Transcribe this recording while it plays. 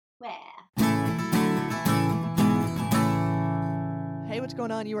what's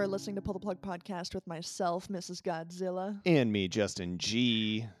going on? You are listening to Pull the Plug Podcast with myself, Mrs. Godzilla. And me, Justin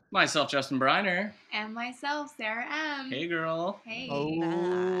G. Myself, Justin Briner. And myself, Sarah M. Hey, girl. Hey.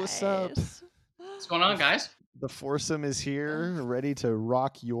 Oh, what's up? What's going on, guys? The foursome is here, ready to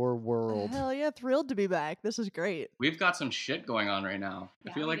rock your world. Hell yeah, thrilled to be back. This is great. We've got some shit going on right now.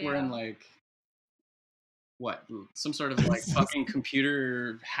 I feel like we're in some sort of fucking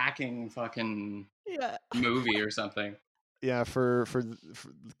computer hacking fucking movie or something. Yeah, for a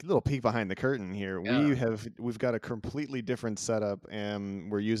little peek behind the curtain here, Yeah. we've got a completely different setup,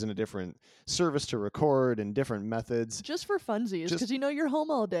 and we're using a different service to record and different methods. Just for funsies, because you're home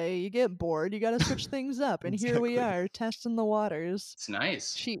all day, you get bored, you got to switch things up, and here we are testing the waters. It's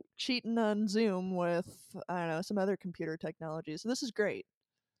nice. Cheating on Zoom with some other computer technology. So this is great.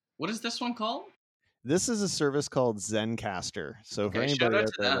 What is this one called? This is a service called Zencastr. So for anybody shout out out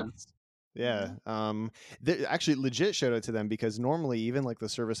to there, them. Actually legit shout out to them, because normally even like the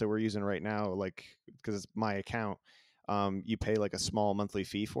service that we're using right now, like because it's my account, you pay like a small monthly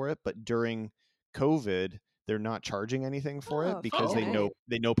fee for it, but during COVID they're not charging anything for it because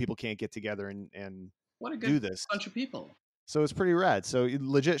they know people can't get together and what a good do this. Bunch of people. So it's pretty rad. So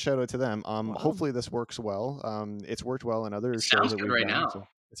legit shout out to them. Hopefully this works well. It's worked well in other shows that we've done. Now. So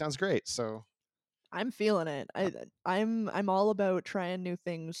it sounds great. So I'm feeling it. I'm all about trying new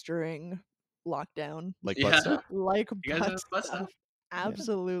things during lockdown. Like butt stuff? Like you guys have butt stuff?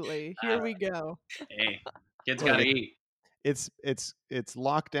 Absolutely. Yeah. Here we go. Hey, kids gotta eat. It's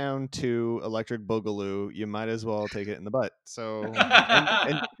lockdown to Electric Boogaloo. You might as well take it in the butt. So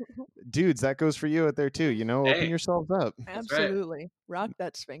and dudes, that goes for you out there too. Open yourselves up. Absolutely. Rock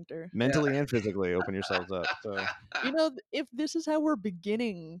that sphincter. Mentally and physically open yourselves up. So if this is how we're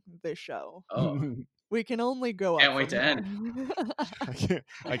beginning this show, we can only go up. Can't wait to end.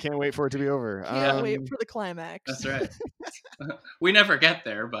 I can't wait for it to be over. Can't wait for the climax. That's right. We never get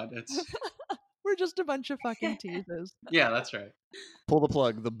there, but it's we're just a bunch of fucking teases. Yeah, that's right. Pull the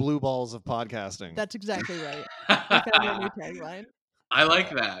plug, the blue balls of podcasting. That's exactly right. We found our new tagline. I like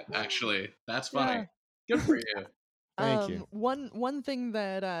that, actually. That's funny. Yeah. Good for you. Thank you. One thing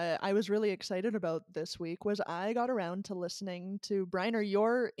that I was really excited about this week was I got around to listening to Briner,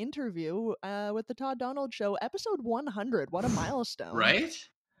 your interview with the Todd Donald Show, episode 100. What a milestone! Right?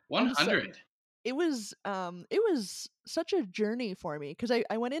 100. It was such a journey for me, because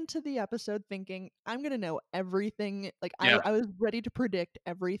I went into the episode thinking I'm gonna know everything. I was ready to predict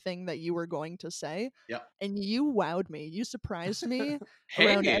everything that you were going to say. Yeah. And you wowed me. You surprised me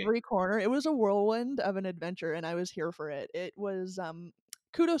around every corner. It was a whirlwind of an adventure, and I was here for it. It was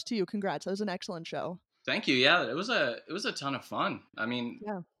kudos to you. Congrats. That was an excellent show. Thank you. Yeah, it was a ton of fun. I mean,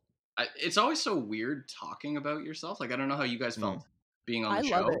 it's always so weird talking about yourself. Like, I don't know how you guys felt being on the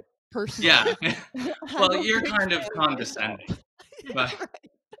show. I love it. Personally. Yeah. Well, you're kind of condescending. But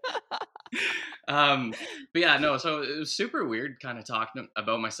yeah, no, so it was super weird kind of talking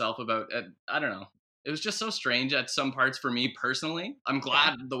about myself about I don't know. It was just so strange at some parts for me personally. I'm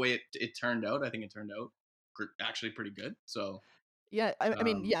glad the way it turned out. I think it turned out actually pretty good. So yeah, I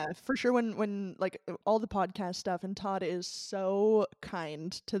mean, yeah, for sure. When like all the podcast stuff, and Todd is so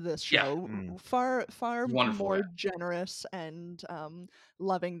kind to this show, far more generous and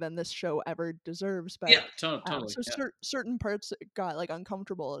loving than this show ever deserves. But yeah, totally. So certain parts got like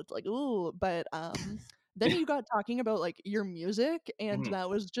uncomfortable. It's like ooh, but then you got talking about like your music, and that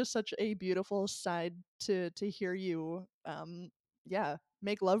was just such a beautiful side to hear you.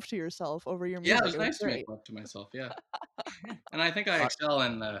 Make love to yourself over your music. Yeah, it was nice to make love to myself. Yeah. And I think I excel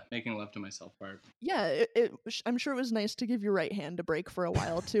in the making love to myself part. Yeah, I'm sure it was nice to give your right hand a break for a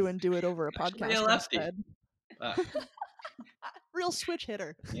while too, and do it over a podcast instead. Real switch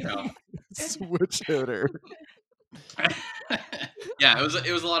hitter. Switch hitter. Yeah, it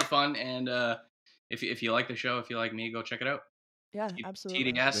was a lot of fun, and if you like the show, if you like me, go check it out. Yeah,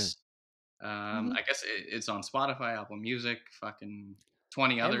 absolutely. TDS. I guess it's on Spotify, Apple Music, fucking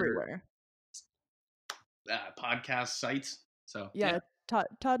 20 other everywhere. Podcast sites. So yeah.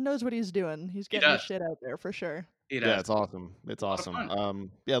 Todd knows what he's doing. He's getting his shit out there for sure. Yeah, it's awesome. It's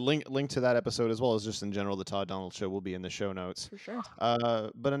awesome. Link to that episode, as well as just in general the Todd Donald Show, will be in the show notes for sure.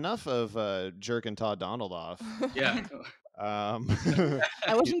 But enough of jerking Todd Donald off. Yeah. I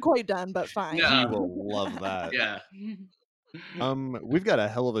wasn't quite done, but fine. He will love that. Yeah. We've got a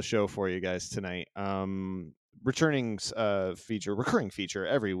hell of a show for you guys tonight. Recurring feature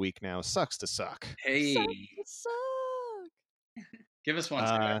every week now. Sucks to suck. Hey. Sucks to suck. Give us one,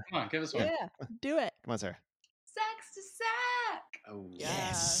 Sarah. Come on, give us one. Yeah, do it. Come on, Sarah. Sucks to suck. Oh,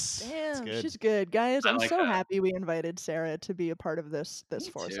 yes. Damn, she's good, guys. I'm so happy we invited Sarah to be a part of this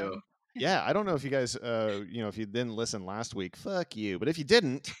foursome. yeah, I don't know if you guys, if you didn't listen last week, fuck you. But if you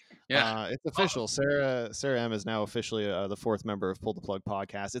didn't, Yeah. it's official. Sarah M is now officially the fourth member of Pull the Plug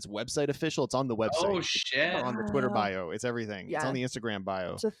podcast. It's website official. It's on the website. Oh It's shit. on the Twitter Wow. bio. It's everything. It's Yeah. on the Instagram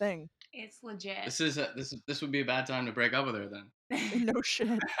bio. It's a thing. It's legit. This would be a bad time to break up with her then. No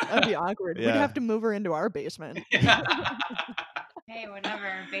shit. That'd be awkward. We'd Yeah. have to move her into our basement. Hey,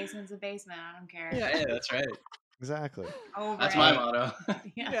 whatever. Basement's a basement. I don't care. Yeah. Hey, that's right. Exactly. Over That's it. my motto.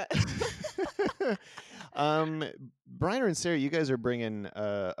 Yeah. Brian and Sarah, you guys are bringing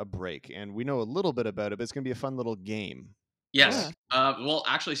a break, and we know a little bit about it, but it's going to be a fun little game. Yes. Well,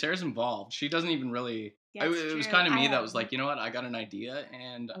 actually, Sarah's involved. She doesn't even really. Yeah, It was true. kind of me I that have- was like, you know what? I got an idea,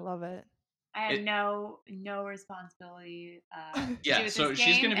 and I love it. I have It- no responsibility. To yeah. do with So this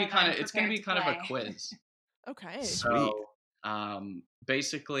she's game, gonna be and kind I'm of. It's gonna be prepared kind to of a play. quiz. Okay. Sweet. So,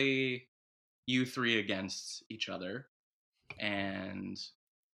 basically, you three against each other, and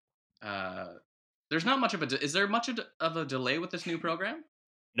there's not much of a. Is there much of a delay with this new program?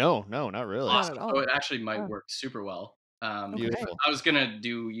 No, not really. Not Awesome. at all. So it actually might Yeah. work super well. Okay. Beautiful. I was gonna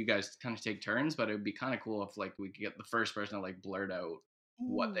do you guys kind of take turns, but it would be kind of cool if like we could get the first person to like blurt out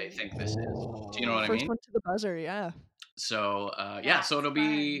what they think this is. Do you know what I First mean? one to the buzzer, yeah. So Yeah, so it'll it's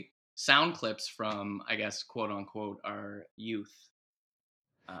be sound clips from, I guess, quote unquote, our youth.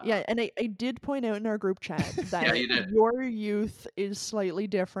 Yeah, and I did point out in our group chat that you did. your youth is slightly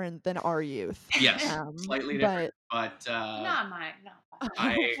different than our youth. Yes, slightly different, but Not mine. No. But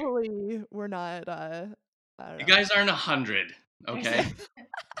I- hopefully we're not. I don't you know. guys aren't 100, okay?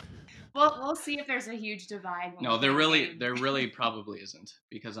 We'll see if there's a huge divide. when No, we there play the really, game. there really probably isn't,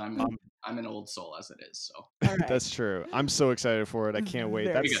 because I'm an old soul as it is. So All right. That's true. I'm so excited for it. I can't wait.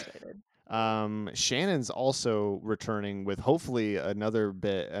 Very That's excited. Shannon's also returning with hopefully another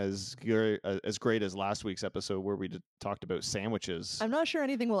bit as great as last week's episode where we talked about sandwiches. I'm not sure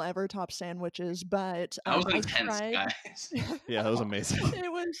anything will ever top sandwiches, but that was I intense, tried. guys. Yeah, that was amazing.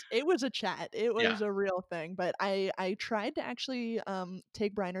 It was a chat. It was Yeah. a real thing. But I tried to actually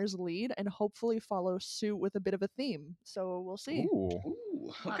take Briner's lead and hopefully follow suit with a bit of a theme. So we'll see. Ooh.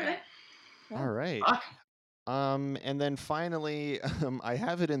 Ooh, Love okay. it. Yeah. All right. Fuck. And then finally, I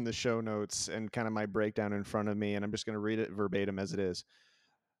have it in the show notes and kind of my breakdown in front of me, and I'm just going to read it verbatim as it is.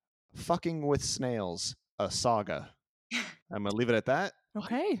 Fucking with snails, a saga. I'm going to leave it at that.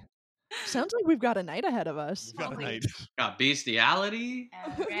 Okay. Sounds like we've got a night ahead of us. We've got a Holy- night. Got bestiality.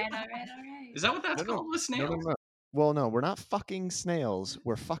 All right. Is that what that's No, no. called with No, snails? no. Well, no, we're not fucking snails.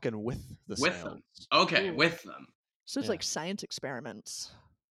 We're fucking with the With snails. them. Okay, Ooh. with them. So it's Yeah. like science experiments.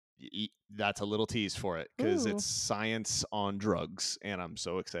 That's a little tease for it because Ooh. it's science on drugs, and I'm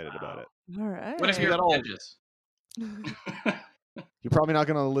so excited about it. All right. What if We you're got all- religious? You're probably not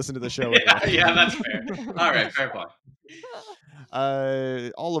going to listen to the show. yeah, anyway. yeah, that's fair. All right, fair point.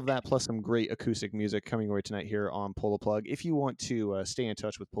 All of that plus some great acoustic music coming your way tonight here on Pull the Plug. If you want to stay in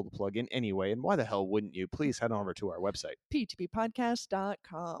touch with Pull the Plug in any way, and why the hell wouldn't you, please head on over to our website.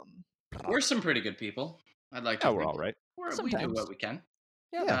 ptppodcast.com. We're some pretty good people. I'd like to. Yeah, we're think. all right. We do Sometimes. what we can.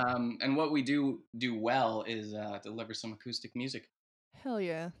 Yeah. And what we do well is deliver some acoustic music. Hell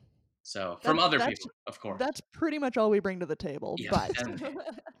yeah. So from other that's- people, of course. That's pretty much all we bring to the table. Yeah, But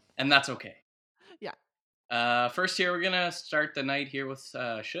and that's okay. Yeah. First here, we're gonna start the night here with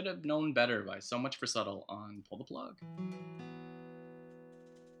 "Should Have Known Better" by So Much for Subtle on Pull the Plug.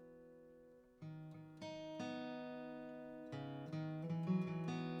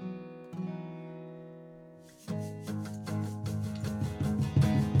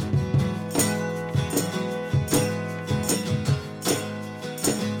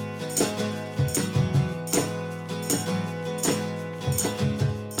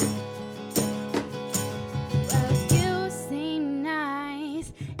 Well, you seem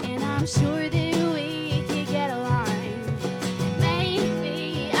nice, and I'm sure that we could get along.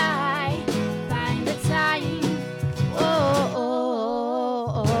 Maybe I find the time. Oh,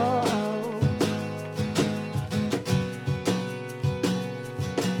 oh, oh, oh.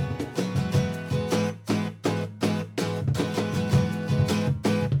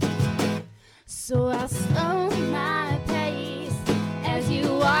 So I'll slow my pace as you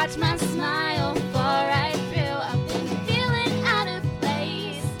watch my smile fall right through. I've been feeling out of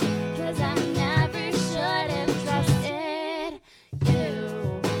place, 'cause I never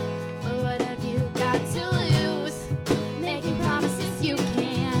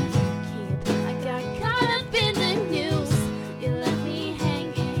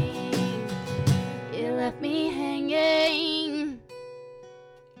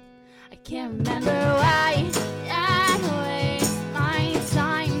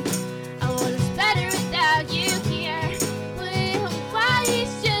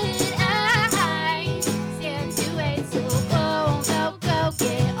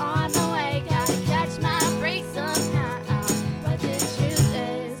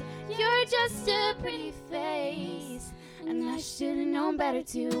known better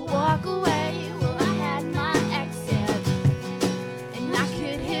to walk away. Well, I had my exit, and I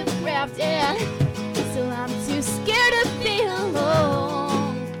could have grabbed it. So I'm too scared to be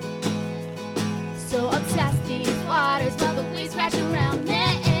alone. So I'll test these waters while the waves crash around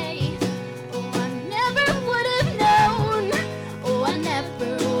me. Oh, I never would have known. Oh, I never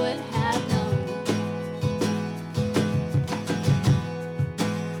would have known.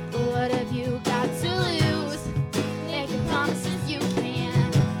 What have you got to lose? Making promises you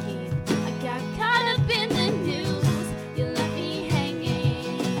can't keep. I got caught up in the news. You left me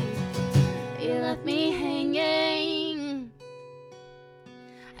hanging. You left me hanging.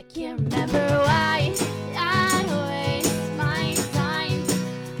 I can't remember why I'd waste my time.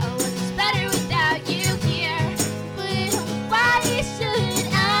 I was just better without you here. But why should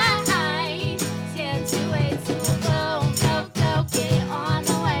I stand to wait till go, get on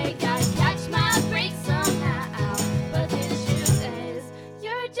the way? Gotta catch my break somehow. But the truth is,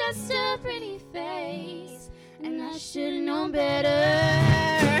 you're just a pretty face, and I should've known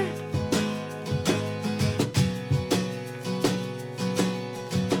better.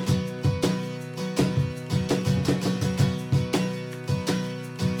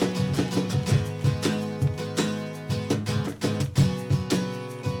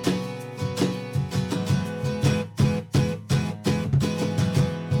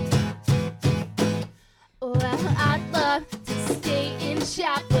 Well, I'd love to stay in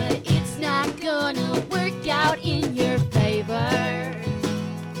chat, but it's not gonna work out in your favor.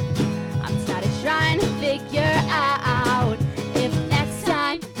 I'm tired of trying to figure out if next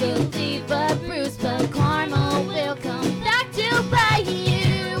time you'll leave a bruise, but karma will come back to bite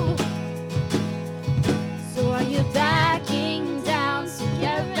you. So are you backing down? So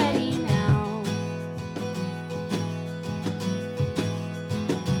get ready now.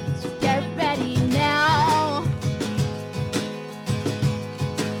 So get ready now.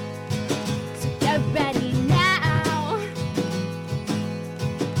 So get ready now.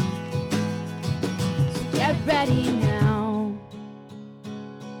 So get ready now.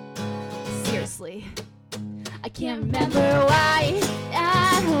 Seriously, I can't remember why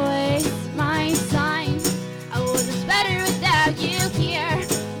I'd waste my time. I was just better without you here.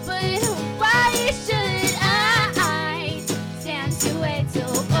 But why should I stand to wait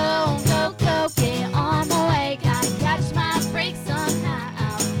till go, get on the way? Gotta catch my break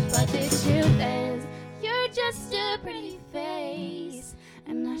somehow. But the truth is, you're just a pretty face,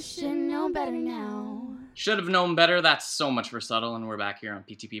 and I should know better now. Should have known better. That's so much for subtle, and we're back here on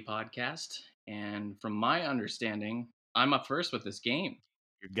PTP Podcast. And from my understanding, I'm up first with this game.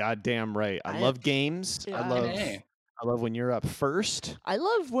 You're goddamn right. I I- love games. yeah. Hey. I love when you're up first. I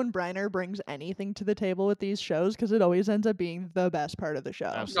love when Briner brings anything to the table with these shows because it always ends up being the best part of the show.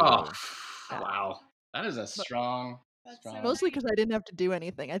 Absolutely. Oh, wow. That is a strong. That's strong. so Mostly because I didn't have to do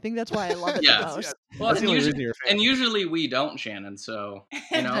anything. I think that's why I love it Yeah. the most. Well, That's the and only usually, reason you're a fan. and usually we don't, Shannon. So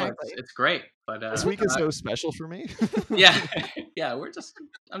you know, Exactly. it's great. But This week is so special for me. yeah, yeah.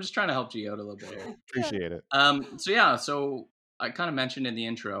 I'm just trying to help you out a little bit here. Appreciate it. So I kind of mentioned in the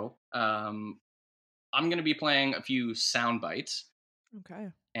intro. I'm gonna be playing a few sound bites, Okay.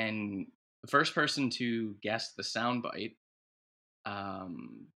 and the first person to guess the sound bite,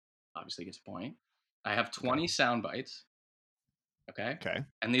 obviously gets a point. I have 20 sound bites. Okay. Okay.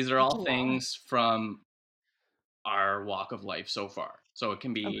 And these are That's a all lot. things from our walk of life so far. So it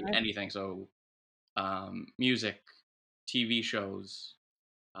can be Okay. anything. So music, TV shows,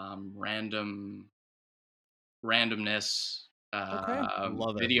 randomness,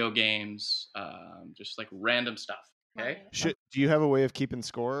 Love it. video games, just like random stuff. Okay. Do you have a way of keeping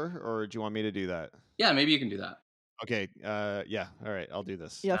score, or do you want me to do that? Yeah, maybe you can do that. Okay. Yeah. All right. I'll do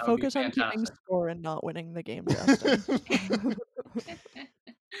this. Yeah, That would be focus on keeping fantastic. score and not winning the game, Justin.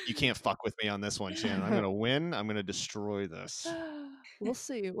 You can't fuck with me on this one, Shannon. I'm gonna win. I'm gonna destroy this. We'll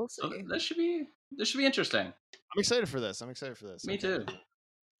see. We'll So see. this should be interesting. I'm excited for this. Me Okay. too.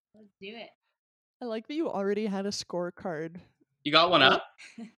 Let's do it. I like that you already had a scorecard. You got one up?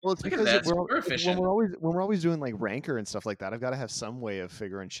 Well, it's Look at because this. We're when efficient. we're always doing like ranker and stuff like that. I've got to have some way of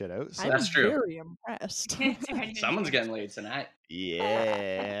figuring shit out. So. I'm That's true. very impressed. Someone's getting laid tonight.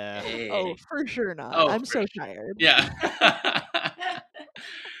 Yeah. Hey. Oh, for sure not. Oh, I'm for so sure. tired. Yeah.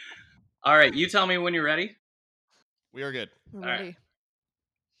 All right, you tell me when you're ready. We are good. I'm All right. ready.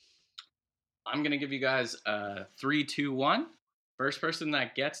 I'm gonna give you guys 3, 2, 1. First person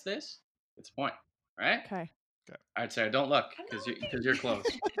that gets this gets a point. All right. Okay. All right, Sarah. Don't look because you're close.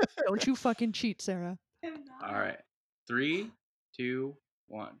 Don't you fucking cheat, Sarah. All right. 3, 2,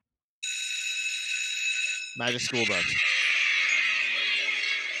 1. Magic School Bus.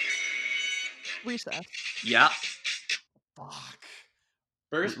 Recess. Yeah. Fuck.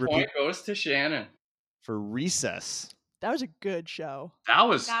 First Repeat. point goes to Shannon. For Recess. That was a good show. That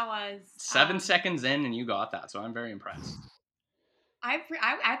was That was 7 seconds in, and you got that, so I'm very impressed. I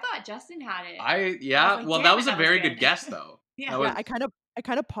thought Justin had it. Yeah. like, Well, damn that it, was a that was very good. good guess, though. Yeah. That was- Yeah, I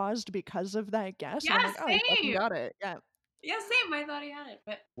kind of paused because of that guess. and I'm Yeah, like, oh, he fucking same. got it. Yeah. Yeah, same. I thought he had it,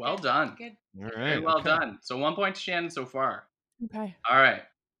 but Well good, done. Good. All right. Very well okay. done. So 1 point to Shannon so far. Okay. All right.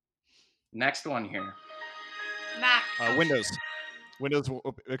 Next one here. Mac. Windows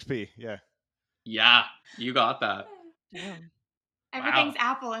XP. Yeah. Yeah, you got that. Damn. Everything's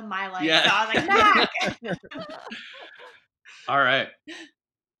Apple in my life, Yeah. so I was like, Mac. All right.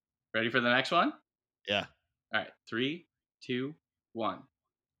 Ready for the next one? Yeah. All right. 3, 2, 1.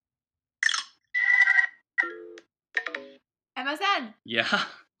 MSN. Yeah.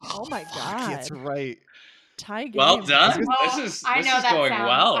 Oh my Fuck, god. that's right. Tie game. Well done. Oh, This is I know this is that going sound.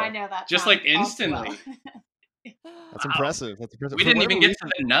 well. I know that. Just sound like all too instantly. well. That's Wow. impressive. That's impressive. We For didn't even whatever get to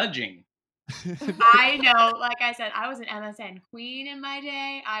the nudging. I know. Like I said, I was an MSN queen in my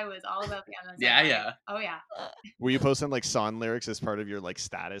day. I was all about the MSN. Yeah, yeah. Oh yeah. Were you posting like song lyrics as part of your like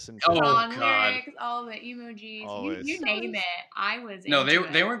status and Oh, shit? Song God. lyrics, all the emojis. Always. You name it. I was. No, into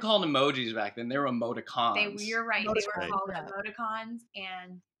they it. weren't called emojis back then. They were emoticons. You're right. They were Emoticons, called yeah. emoticons,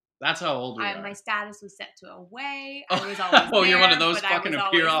 and That's how old we are. my status was set to away. Oh. I was always Oh, you're one of there, those but I fucking was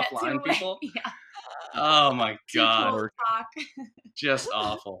appear always set to offline away. people? Yeah. Oh my Too god. cool to talk. Just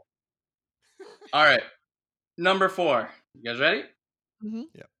awful. All right. Number 4. You guys ready? Mhm.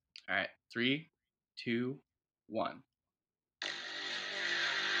 All right. 3, 2, 1.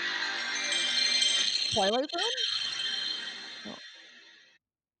 Twilight Zone? Oh.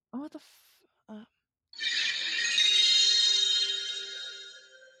 Oh, what the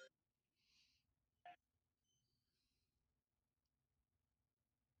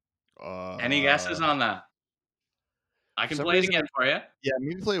Any guesses on that? I can some play it reason again for you. Yeah,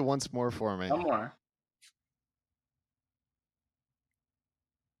 maybe play it once more for me. One more.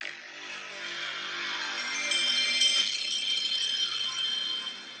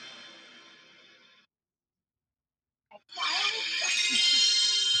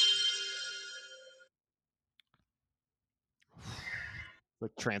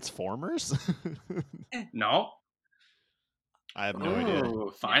 Like Transformers? No. I have no idea.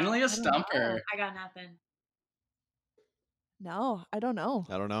 Ooh, finally I a don't stumper. I got nothing. No, I don't know.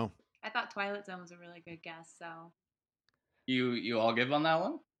 I don't know. I thought Twilight Zone was a really good guess, so You all give on that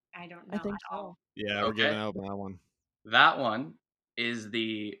one? I don't know I think at all. Yeah, we're Okay. giving up on that one. That one is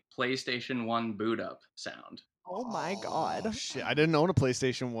the PlayStation 1 boot up sound. Oh my god. Oh, shit. I didn't own a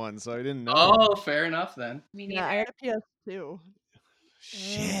PlayStation 1, so I didn't know. Oh, fair enough then. Me Yeah, I neither. got a PS2.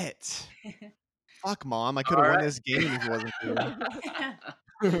 Shit. Fuck, Mom. I could have won Alright. this game if it wasn't for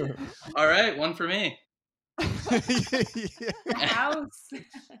you. All right, one for me. The house.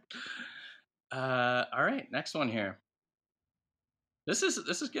 All right, next one here. This is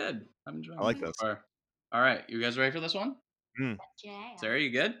good. I'm enjoying I like so this. far. All right, you guys ready for this one? Yeah. Sarah,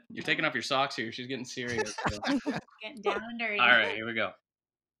 you good? You're taking off your socks here. She's getting serious. So. Getting down and dirty. All right, here we go.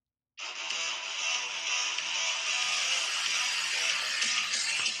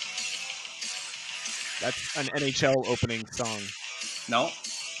 That's an NHL opening song. No.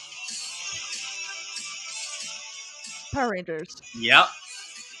 Power Rangers. Yep.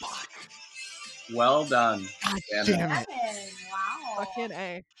 Well done. Damn it. Seven. Wow. Fucking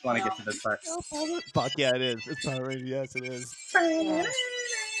A. Want to get to this part? Fuck yeah, it is. It's Power Rangers. Yes, it is.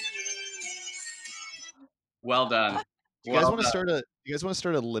 Well done. Do you guys Well want to done. start a? You guys want to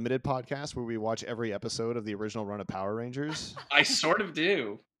start a limited podcast where we watch every episode of the original run of Power Rangers? I sort of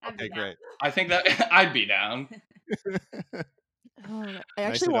do. I'd be Okay, down. great. I think that I'd be down. Oh, I Nice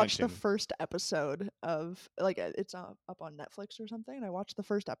actually watched the invention. first episode of it's up on Netflix or something. And I watched the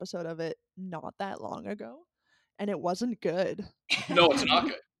first episode of it not that long ago, and it wasn't good. No, it's not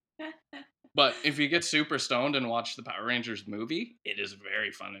good. But if you get super stoned and watch the Power Rangers movie, it is very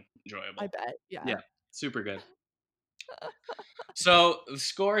fun and enjoyable. I bet. Yeah. Yeah. Super good. So the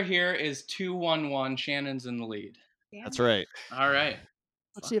score here is 2-1-1. Shannon's in the lead. Damn That's it. right. All right.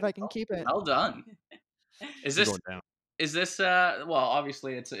 Let's see if I can keep it. Well done. Is I'm this going down. well,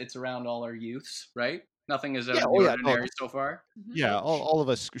 obviously it's around all our youths, right? Nothing is out Yeah, of oh the yeah, ordinary no. so far. Mhm. Yeah, all of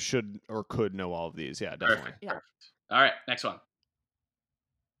us should or could know all of these. Yeah, definitely. Perfect. Yeah. Perfect. All right, next one.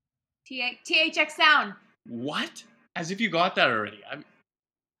 THX sound. What? As if you got that already.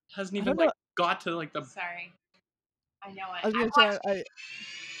 Hasn't even don't know. got to like the Sorry. I know it. I was gonna watched say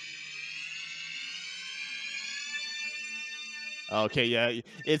Okay, yeah,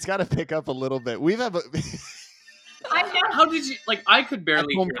 it's got to pick up a little bit. We've had. I know. How did you I could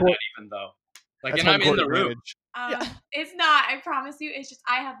barely home hear court. that even though. Like, That's and I'm in home the court room. advantage. Yeah. It's not. I promise you. It's just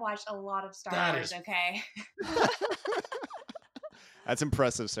I have watched a lot of Star That Wars. is- Okay. That's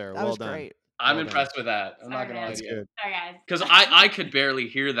impressive, Sarah. That well was done. great. I'm Well done. impressed with that. I'm not Sorry, gonna lie man. That's to you. good. Sorry, guys. Because I could barely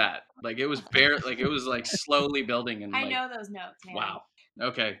hear that. Like it was like slowly building and I like know those notes, man. wow.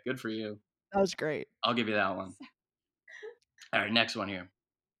 Okay, good for you. That was great. I'll give you that one. All right, next one here.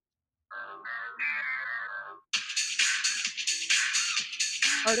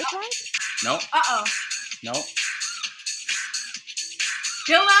 Heart attack? Nope, Uh-oh. nope.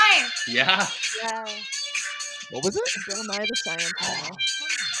 Bill Nye. Yeah. Yeah. What was it? Bill Nye the Science Guy.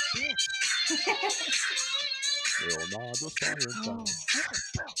 Oh.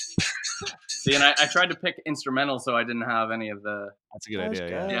 See, and I tried to pick instrumental, so I didn't have any of the That's a good That was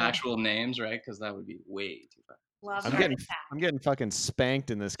idea. Yeah. the good. actual names, right? Because that would be way too fast. Love I'm Heart getting Attack. I'm getting fucking spanked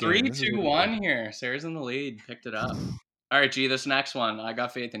in this game. 3, This is 2, ridiculous. 1 here. Sarah's in the lead. Picked it up. All right, G. This next one, I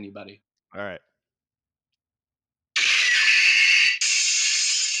got faith in you, buddy. All right.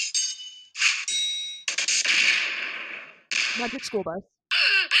 Magic School Bus.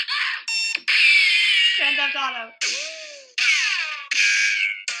 Grand Theft Auto.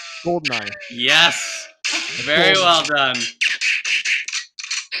 Goldeneye. Yes. Very well done.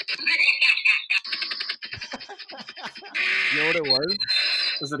 You know what it was?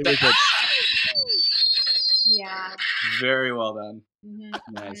 Was it It was that? Yeah. Very well done.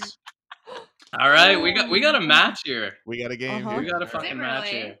 Mm-hmm. Nice. All right, we got a match here. We got a game Uh-huh. We here. got a Is it fucking match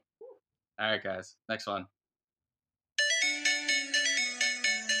really? here. All right, guys. Next one.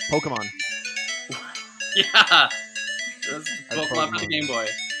 Pokemon. Yeah. That's That's Pokemon for the Pokemon. Game Boy.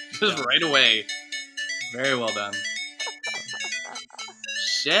 Just right away. Very well done.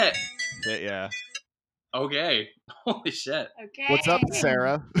 Shit. Yeah. Okay. Holy shit. Okay. What's up,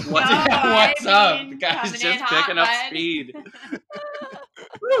 Sarah? What's, No, what's I up? mean, The guy's coming just in hot, picking up bud. speed.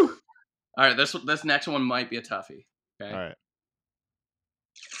 Woo. All right, this next one might be a toughie. Okay. All right.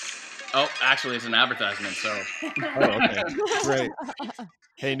 Oh, actually, it's an advertisement, so Oh, okay. Great.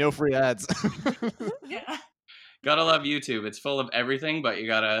 Hey, no free ads. Yeah. gotta love YouTube. It's full of everything, but you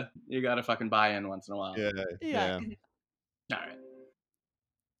gotta fucking buy in once in a while. yeah. Yeah. All right.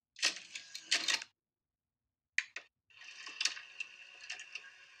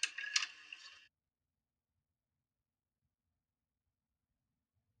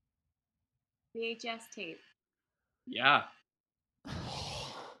 VHS tape. Yeah.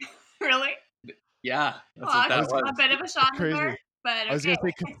 Really? Yeah. That's Well, what that was- was. a bit of a shot in the Crazy. dark, but okay. I was gonna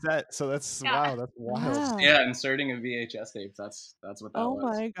say cassette, so that's Yeah. wow, that's wild. Wow. Yeah, inserting a VHS tape. That's what that Oh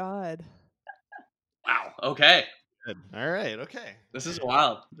was. my god. Wow. Okay. Good. All right. Okay. This is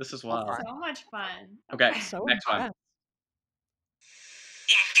wild. This is wild. So much fun. Okay. So Next one. intense.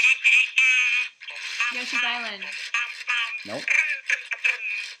 Yoshi's Island. Nope.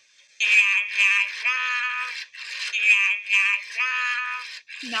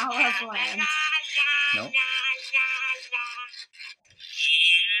 Nala's Land. Nope.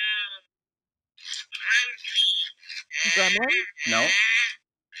 Gremlin? Nope.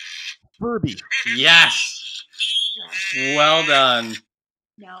 Furby. Yes. Well done.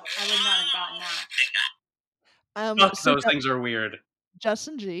 No, I would not have gotten that. Fuck, So those things are weird.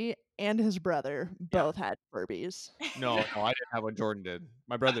 Justin G and his brother both had Furbies. No, I didn't have what Jordan did.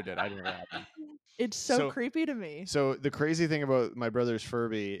 My brother did. I didn't have one. It's so, So- creepy to me. So the crazy thing about my brother's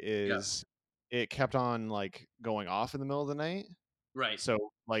Furby is it kept on like going off in the middle of the night. Right. So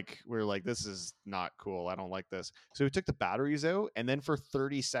like we were like, this is not cool. I don't like this. So we took the batteries out, and then for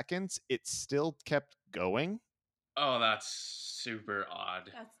 30 seconds, it still kept going. Oh, that's super odd.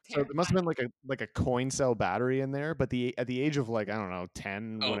 That's So terrifying. it must have been like a coin cell battery in there. But at the age of like, I don't know,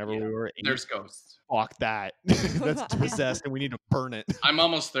 10, Oh, whenever yeah. we were, There's ghosts. fuck that. That's possessed, and we need to burn it. I'm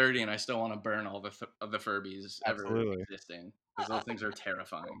almost 30 and I still want to burn all of the Furbies ever Absolutely. existing because those things are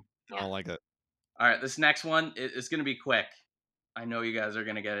terrifying. I don't like it. All right, this next one is going to be quick. I know you guys are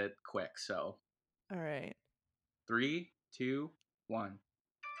going to get it quick. So All right. 3, 2, 1.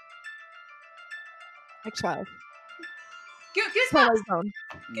 X-Files. Goosebumps. Twilight Zone.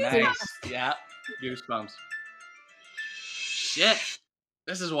 Nice. Yeah. Goosebumps. Shit.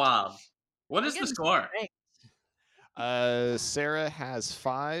 This is wild. What is the Again, score? Sarah has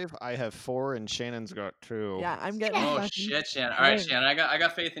 5. I have 4, and Shannon's got 2. Yeah, I'm getting Oh fucking- shit, Shannon. All right, Dang. Shannon. I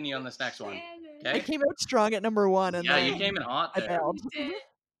got faith in you on this next one. I Okay. came out strong at number 1 and Yeah, then you came in hot I there. bailed. You did.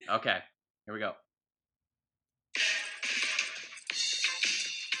 Okay. Here we go.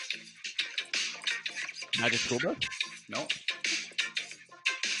 Magic School Bus. Nope.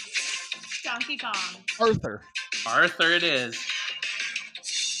 Donkey Kong. Arthur. Arthur it is.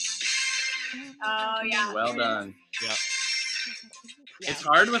 Oh yeah. Well done. It's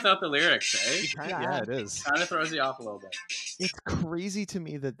hard without the lyrics, eh? Yeah, it is. Kind of throws you off a little bit. It's crazy to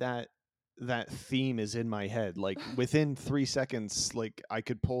me that theme is in my head. Like within 3 seconds, like I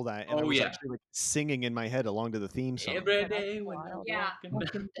could pull that, and I Oh, was yeah. actually like singing in my head along to the theme song. Every Yeah, that's day when you're wild. Yeah.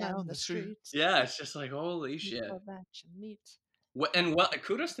 walking Down the streets. Yeah, it's just like, holy shit. people that you meet.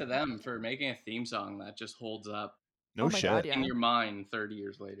 Kudos to them for making a theme song that just holds up No Oh my shit. God, yeah. in your mind 30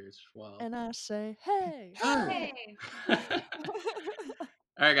 years later. It's wild. And I say, hey. Hey. All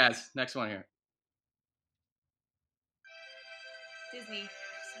right, guys. Next one here. Disney.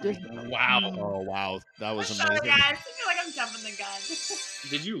 Disney. Wow. Oh wow, that was I'm sorry, amazing. guys. I feel like I'm jumping the gun.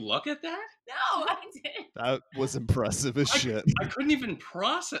 Did you look at that? No, I didn't. That was impressive as shit. I couldn't even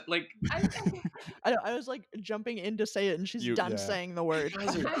process. Like, I was like jumping in to say it, and she's done Yeah. saying the word. you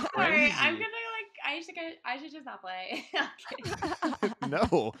guys are I'm sorry. crazy. I'm gonna I should just not play. I'm kidding. No,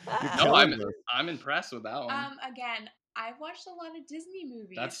 you're No, killing us. I'm impressed with that one. Again, I've watched a lot of Disney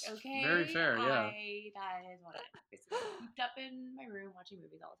movies. That's okay. very fair, yeah. That is what I is. Cooped up in my room watching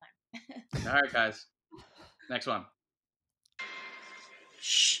movies all the time. All right, guys. Next one.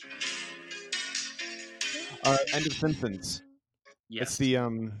 End of Simpsons. Yes. It's the I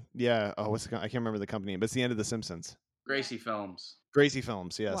can't remember the company, but it's the end of the Simpsons. Gracie Films. Gracie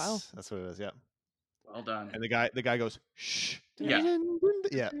Films, yes. Wow. That's what it is, yeah. Well done. And the guy goes, shh. Yeah.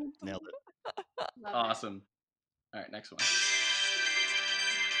 Yeah, nailed it. Love Awesome. All right, next one. it.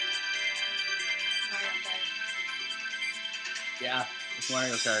 Mario Kart. Yeah, it's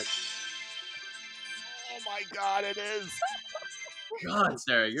Mario Kart. Oh my god, it is. God,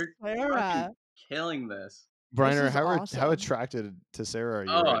 Sarah, you're Sarah. fucking killing this. Briner, is how awesome. attracted to Sarah are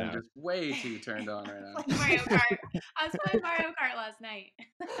you Oh, right I'm now? just way too turned on right now. Playing Mario Kart. I was playing Mario Kart last night.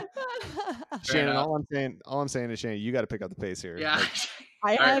 Fair Shannon, enough. all I'm saying is, Shannon, you got to pick up the pace here. Yeah. Like,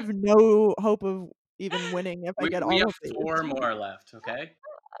 I All right. have no hope of even winning if I get we all have of these. 4 more left, okay?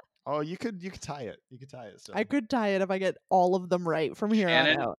 oh, you could tie it. You could tie it. So. I could tie it if I get all of them right from here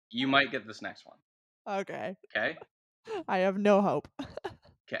Shannon, on out. you might get this next one, Okay. okay? I have no hope.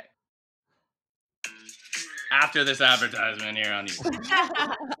 Okay. After this advertisement here on YouTube.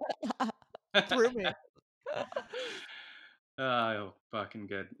 Through me. Oh, fucking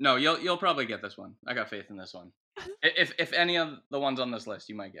good. No, you'll probably get this one. I got faith in this one. If any of the ones on this list,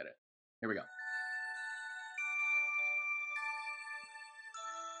 you might get it. Here we go.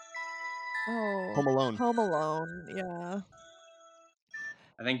 Oh. Home Alone. Home Alone, yeah.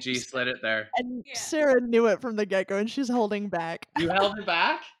 I think G slid it there. And Yeah. Sarah knew it from the get-go, and she's holding back. You held it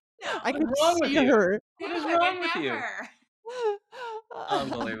back? I could wrong with see you? her. What is No, I wrong would with you? never.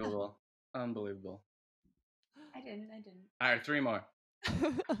 Unbelievable. Unbelievable. I didn't. All right, 3 more.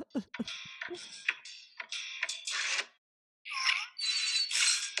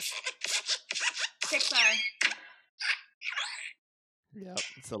 Pixar. Yep,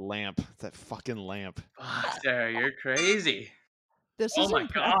 it's a lamp. It's that fucking lamp. Fuck, Sarah, you're crazy. This Oh is my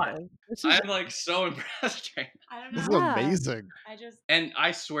God. impressive. This is I'm like so impressed right now. I don't This is know. Yeah. amazing. I just. And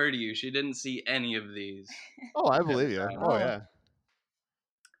I swear to you, she didn't see any of these. Oh, I believe you. Oh. Oh yeah.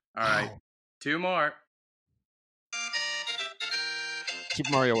 All right, Wow. 2 more.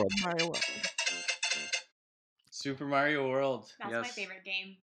 Super Mario World. Mario World. Super Mario World. That's yes. my favorite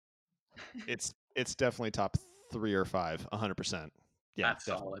game. It's definitely top 3 or 5, 100%. Yeah, That's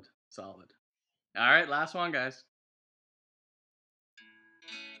definitely. solid. All right, last one, guys.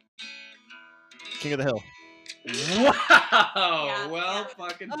 King of the Hill. Wow. Yeah, well yeah.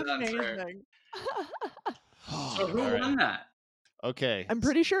 fucking done, sir. Amazing. So who All right. won that? Okay. I'm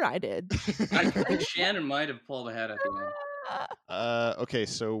pretty sure I did. I think Shannon might have pulled ahead at the end. Okay,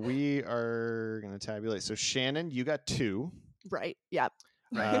 so we are gonna tabulate. So Shannon, you got 2. Right. Yep.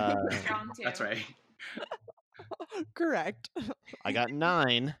 Strong too. That's right. Correct. I got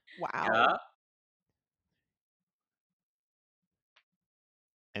 9, Wow. Yeah.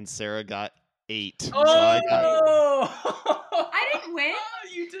 and Sarah got 8. So I got, Oh! I didn't win.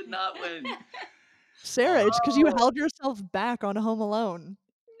 You did not win. Sarah, it's because you Oh. held yourself back on Home Alone.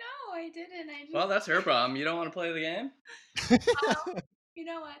 No, I didn't. I just. Well, that's her problem. You don't want to play the game? Well, you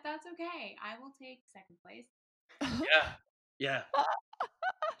know what? That's okay. I will take second place. Yeah.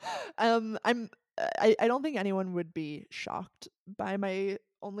 I don't think anyone would be shocked by my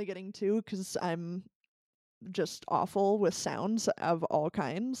only getting 2 because I'm just awful with sounds of all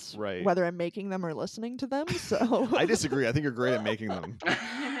kinds, Right. whether I'm making them or listening to them. So I disagree. I think you're great at making them.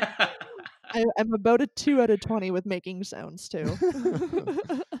 I'm about a 2 out of 20 with making sounds too.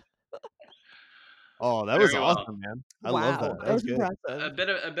 Oh, that was Very well. awesome, man. I wow, love that. That was good. impressive.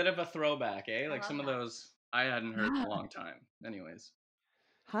 a bit of a throwback, eh? Like love some of that. those I hadn't heard in a long time. Anyways.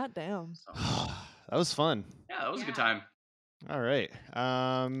 Hot damn. So, That was fun. yeah, that was a good Yeah. time. All right.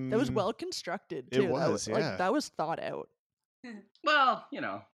 That was well constructed it too. was, Like yeah. that was thought out. Well,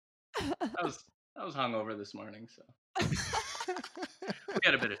 I was hungover this morning, so we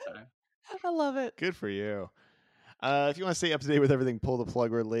had a bit of time. I love it. Good for you. If you want to stay up to date with everything Pull the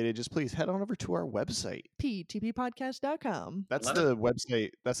Plug related, just please head on over to our website. ptppodcast.com. That's Love the website.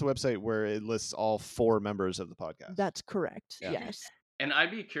 That's the website where it lists all 4 members of the podcast. That's correct. Yeah. Yes. And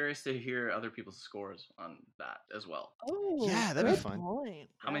I'd be curious to hear other people's scores on that as well. Oh, Yeah, that'd be good fun. point.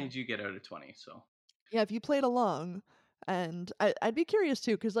 How many did you get out of 20? So Yeah, if you played along, and I'd be curious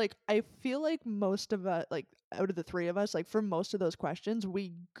too, because like I feel like most of us, like out of the 3 of us, like for most of those questions,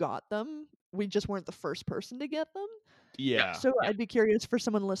 we got them. We just weren't the first person to get them. Yeah. So I'd be curious for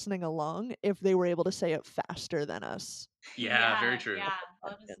someone listening along if they were able to say it faster than us. yeah, very true. Yeah,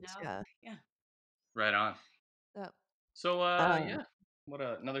 let us Questions, know. yeah. Right on. Yeah. So yeah. What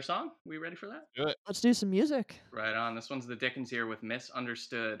another song? We ready for that? Do it. Let's do some music. Right on. This one's the Dickens here with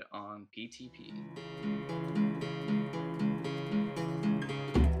Misunderstood on PTP.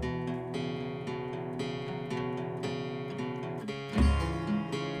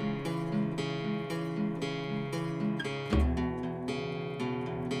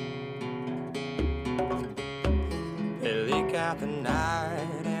 They leak out the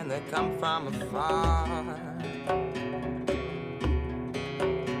night and they come from afar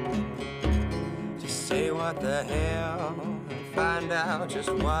to say what the hell and find out just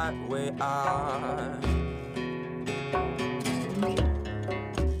what we are.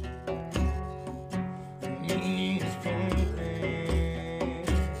 Meaning is pointless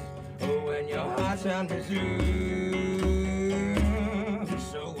when your heart's unpreserved.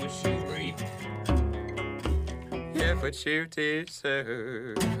 So what you reap? If what you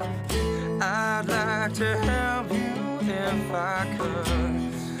deserve. I'd like to help you if I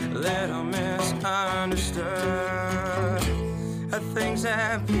could. Little misunderstood. The things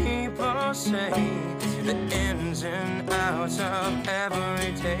that people say, the ins and outs of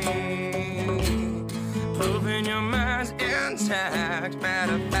every day. Proving your mind's intact.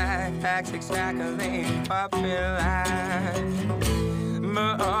 Matter of fact, that's exactly what we like.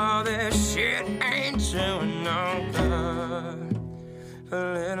 But all this shit ain't doing no good. A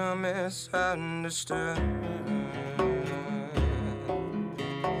little misunderstood.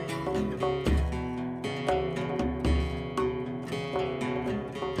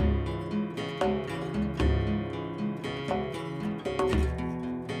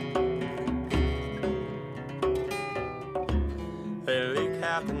 They leak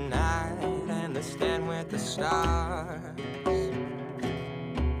out the night and they stand with the stars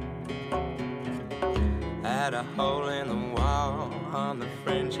at a hole in the wall on the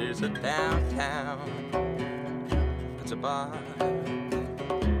fringes of downtown. It's a bar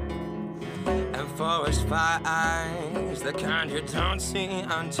and forest fires, the kind you don't see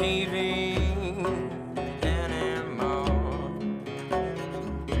on TV anymore.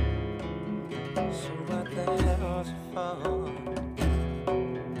 So what the hell's it for?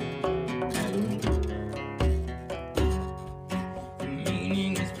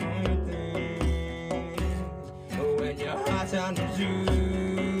 Meaning is pointless when your heart's unpreserved.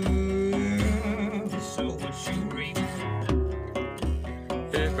 So what you reap?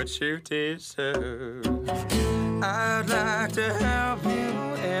 If what you deserve. I'd like to help you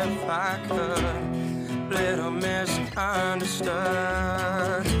if I could. Little misunderstood.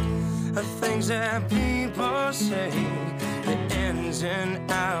 The things that people say, the ins and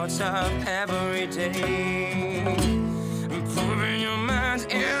outs of every day. Proving your mind's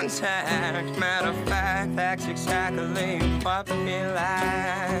intact. Matter of fact, that's exactly what we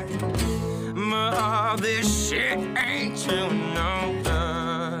like. But all this shit ain't doing no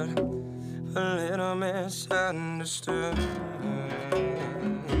good. A little misunderstood.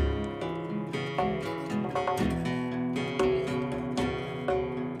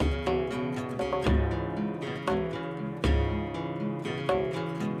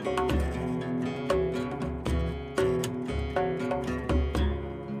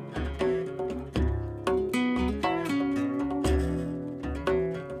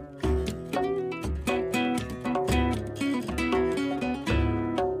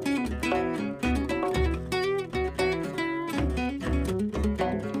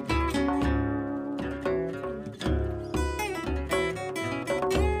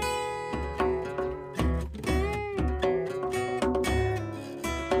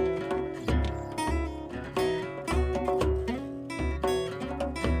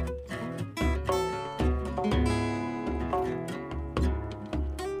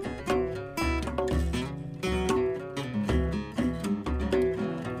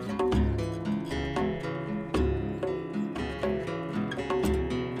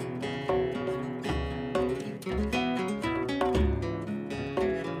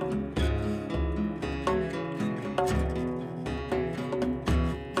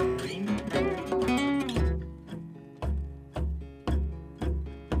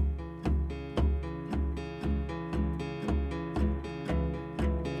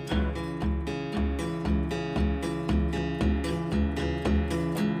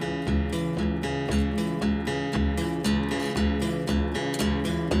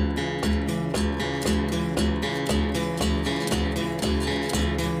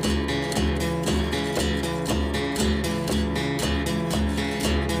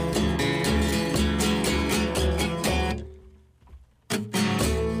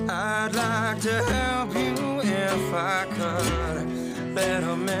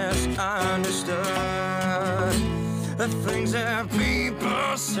 misunderstood. The things that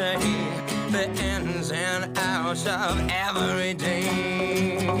people say, the ins and outs of every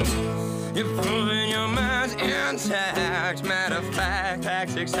day. You're proving your mind's intact. Matter of fact,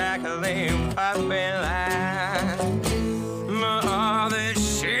 that's exactly what we like. But all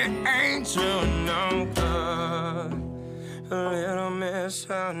this shit ain't to no good. A little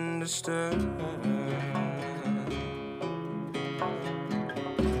misunderstood.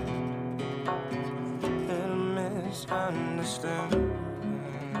 Misunderstood.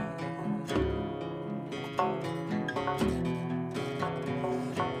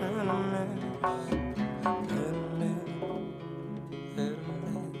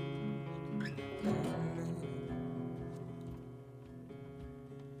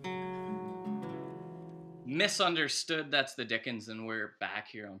 Misunderstood. That's the Dickens, and we're back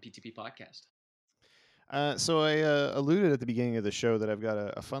here on PTP Podcast. So I alluded at the beginning of the show that I've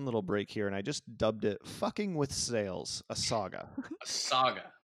got a fun little break here, and I just dubbed it "Fucking with Sales," a saga. A saga.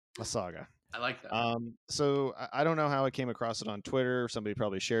 A saga. I like that. So I don't know how I came across it on Twitter. Somebody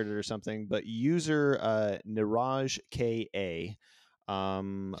probably shared it or something. But user Niraj KA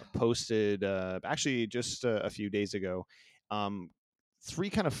posted actually just a few days ago 3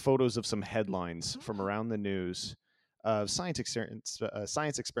 kind of photos of some headlines from around the news of science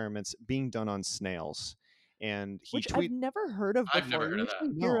experiments being done on snails. And he Which I've never heard of before. I've never heard of that.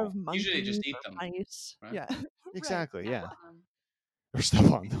 Usually hear No. of monkeys Usually just eat or them, mice. right? Yeah. exactly, Right. yeah. Or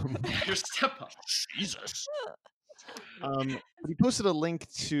step on them. Your step on. Jesus. But he posted a link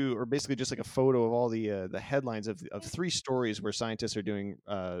to, or basically just like a photo of all the headlines of 3 stories where scientists are doing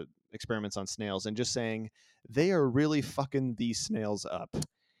experiments on snails, and just saying they are really fucking these snails up.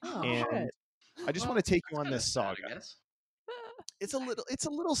 Oh, And shit. I just Well, want to take you that's on kinda this sad, saga. I guess. It's a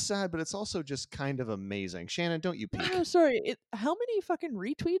little sad, but it's also just kind of amazing. Shannon, don't you peek? Sorry, how many fucking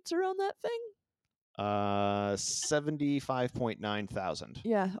retweets are on that thing? 75.9 thousand.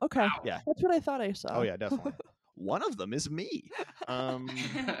 Yeah, okay. Yeah. That's what I thought I saw. Oh yeah, definitely. One of them is me.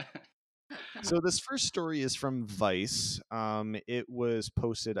 So this first story is from Vice. It was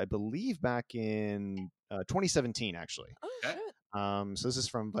posted, I believe, back in 2017, actually. Oh, Okay. shit. So this is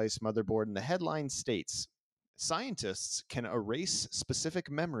from Vice Motherboard, and the headline states, "Scientists can erase specific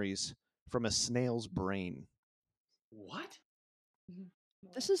memories from a snail's brain." What?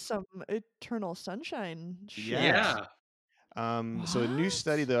 This is some Eternal Sunshine shit. Yeah. So a new What?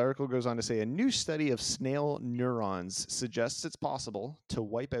 study, the article goes on to say, a new study of snail neurons suggests it's possible to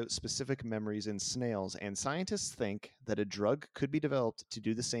wipe out specific memories in snails, and scientists think that a drug could be developed to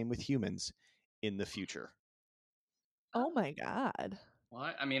do the same with humans in the future. Oh my god.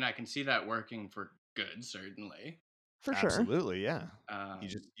 What? I mean, I can see that working for good, certainly. For sure. Absolutely, yeah. You Um,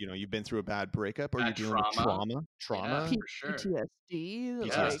 just, you've been through a bad breakup, or bad you're dealing with trauma. trauma. for sure. PTSD,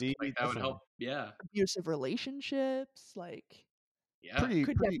 like PTSD, Like that would definitely. help. Yeah. abusive relationships, like Yeah. Pretty,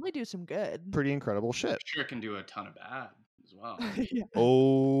 could pretty, definitely do some good. pretty incredible shit. Sure can do a ton of bad as well. Yeah.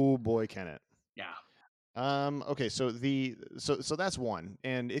 Oh boy, can it. Yeah. Okay, so so that's one.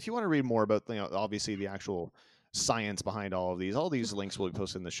 And if you want to read more about, obviously the actual science behind all these links will be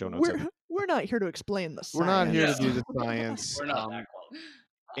posted in the show notes. We're not here to explain the science. We're not here to Yeah. do the science. We're not that close.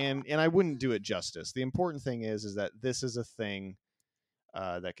 and I wouldn't do it justice. The important thing is that this is a thing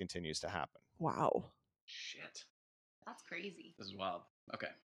that continues to happen. Wow. Shit. That's crazy. This is wild.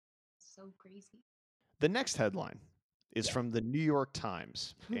 Okay. So crazy. The next headline is from the New York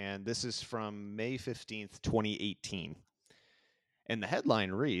Times, and this is from May 15th, 2018. And the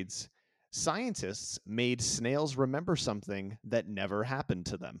headline reads, "Scientists made snails remember something that never happened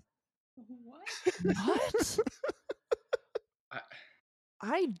to them." What? What?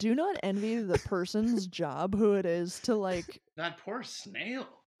 I do not envy the person's job who it is to like That poor snail.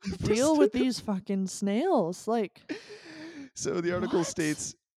 deal with these fucking snails. Like, So the article What?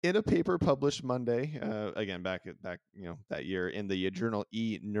 states, in a paper published Monday, again back that year, in the journal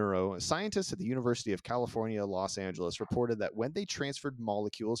eNeuro, scientists at the University of California, Los Angeles reported that when they transferred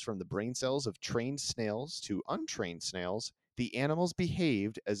molecules from the brain cells of trained snails to untrained snails, the animals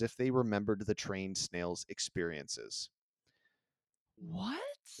behaved as if they remembered the trained snails' experiences. what?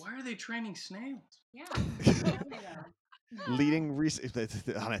 Why are they training snails? Yeah. Tell me that. Leading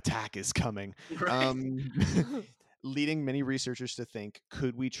an attack is coming. Right. Leading many researchers to think,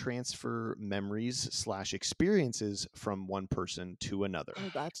 could we transfer memories / experiences from one person to another?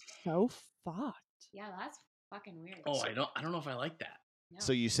 Oh, that's so fucked. Yeah, that's fucking weird. Oh, I don't know if I like that. No.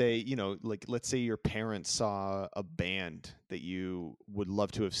 So you say, like, let's say your parents saw a band that you would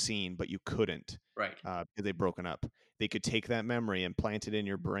love to have seen, but you couldn't Right. because they'd broken up. They could take that memory and plant it in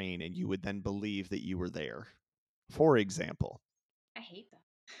your brain, and you would then believe that you were there. For example. I hate that.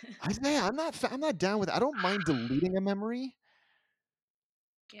 I'm not down with. I don't mind deleting a memory.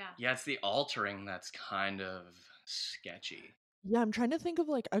 Yeah. Yeah, it's the altering that's kind of sketchy. Yeah, I'm trying to think of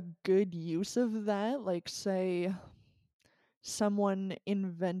like a good use of that. Like, say someone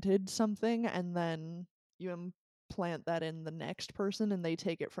invented something and then you implant that in the next person and they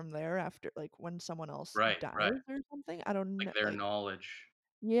take it from there after, like, when someone else Right, dies right. or something. I don't know. Like their Like, knowledge.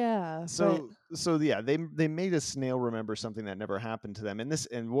 yeah, but So yeah, they made a snail remember something that never happened to them,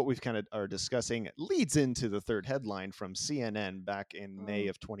 and what we've kind of are discussing leads into the third headline from CNN back in May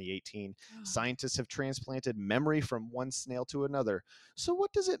of 2018. Scientists have transplanted memory from one snail to another. So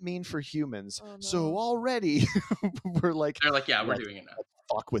what does it mean for humans? Oh, So no. already we're like, They're like, yeah, we're let's doing it now.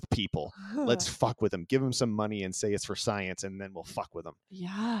 fuck with people. Let's fuck with them. Give them some money and say it's for science, and then we'll fuck with them.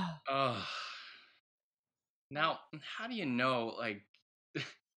 Yeah. Ugh. Now, how do you know, like,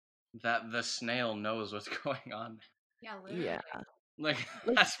 that the snail knows what's going on? Yeah, literally. Yeah. Like,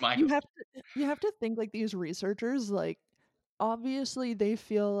 Like, that's my you have to think, like, these researchers, like, obviously they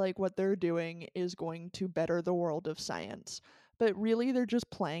feel like what they're doing is going to better the world of science, but really they're just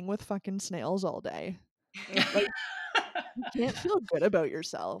playing with fucking snails all day. Like, you can't feel good about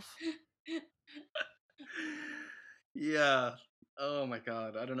yourself. Yeah. Oh my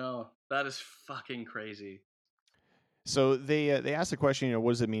god. I don't know. That is fucking crazy. So they asked the question,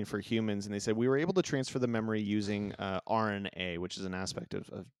 what does it mean for humans? And they said we were able to transfer the memory using RNA, which is an aspect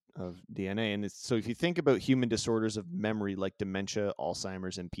of DNA. And so if you think about human disorders of memory like dementia,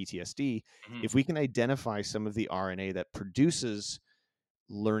 Alzheimer's, and PTSD, if we can identify some of the RNA that produces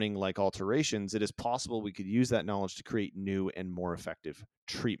learning-like alterations, it is possible we could use that knowledge to create new and more effective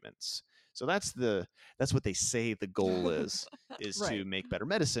treatments. So that's what they say the goal is Right. to make better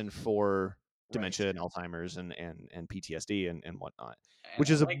medicine for dementia and Alzheimer's and PTSD and whatnot, And which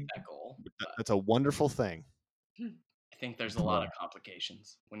I is like that goal. But that's a wonderful thing. I think there's a lot of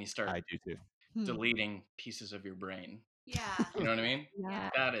complications when you start I do too. deleting pieces of your brain. Yeah. You know what I mean? Yeah.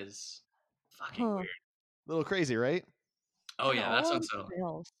 That is fucking Huh. weird. A little crazy, right? Oh And yeah, all that's on unsettling.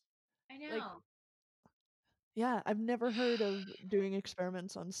 snails. I know. Like, yeah, I've never heard of doing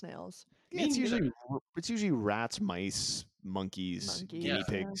experiments on snails. Yeah, it's usually rats, mice, monkeys, guinea Yeah.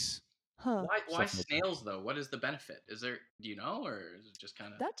 pigs. Huh. Why Stuff like that. snails though? What is the benefit? Do you know, or is it just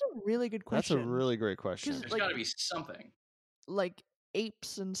kind of? That's a really good That's question. a really great question. There's like- got to be something. Like,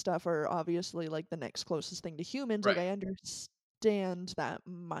 apes and stuff are obviously like the next closest thing to humans. Right. Like, I understand that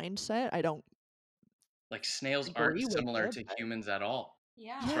mindset. I don't Like snails agree aren't with similar it, to but humans at all,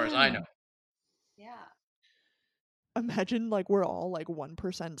 Yeah. as far as I know. Yeah. imagine like we're all like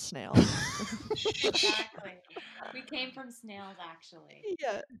 1% snail. Exactly. We came from snails, actually.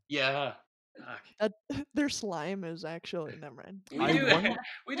 Yeah. Yeah. Fuck. Their slime is actually never mind.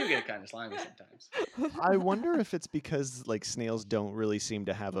 We do get kind of slimy sometimes. I wonder if it's because like snails don't really seem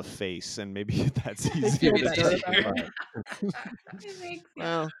to have a face, and maybe that's They easier feel to better identify. about it. It makes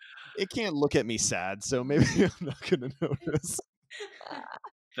Well, it can't look at me sad, so maybe I'm not gonna notice.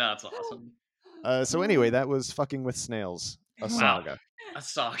 That's awesome. So anyway, that was fucking with snails, a saga. A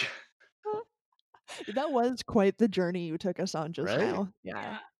sock. That was quite the journey you took us on just Right? now. Yeah.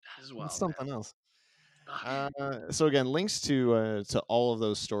 Yeah. That is wild. It's something else. Fuck. So again, links to all of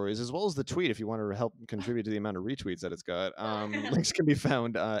those stories, as well as the tweet, if you want to help contribute to the amount of retweets that it's got. Links can be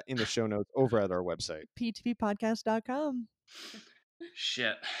found in the show notes over at our website. ptppodcast.com.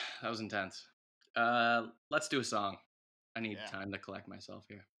 Shit, that was intense. Let's do a song. I need time to collect myself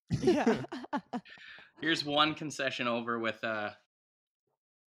here. Yeah. Here's one concession over with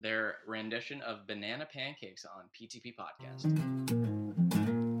their rendition of Banana Pancakes on PTP Podcast.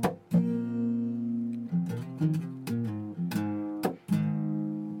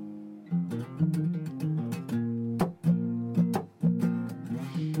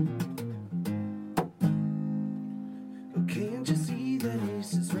 Can't you see that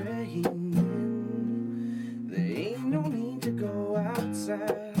this is raining? There ain't no need to go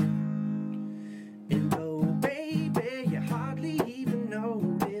outside. And oh, baby, you hardly even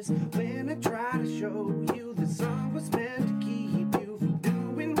notice when I try to show you the song was meant to keep you from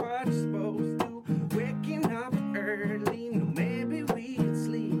doing what you're supposed to. Waking up early, no, maybe we could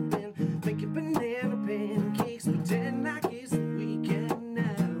sleep in. Making banana pancakes, pretend like it's the weekend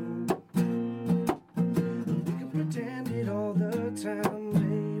now. We can pretend it all the time,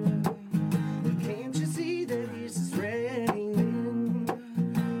 baby. Can't you see that this is raining?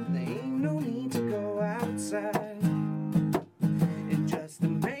 There ain't no need to go outside. And just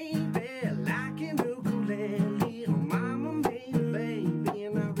maybe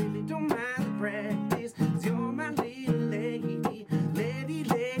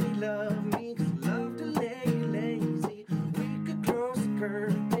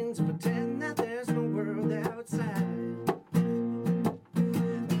things, pretend that there's no world outside.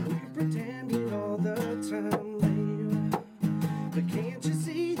 We pretend it all the time, baby. But can't you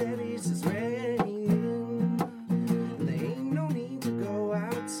see that it's just raining? There ain't no need to go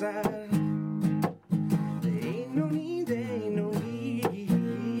outside. There ain't no need, there ain't no need.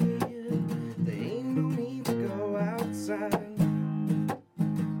 There ain't no need to go outside.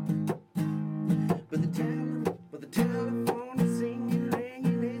 But the telephone is singing,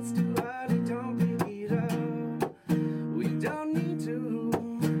 ringing, it's too early, don't pick it up. We don't need to,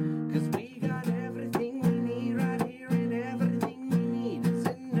 'cause we got everything we need right here, and everything we need is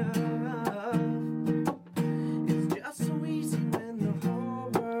enough. It's just so easy when the whole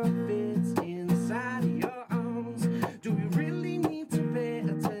world fits inside of your arms. Do we really need to pay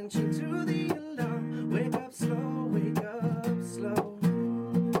attention to the alarm? Wake up slow, wake up slow.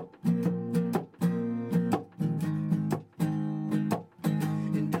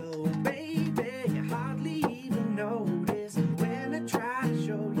 And oh baby, you hardly even notice when I try to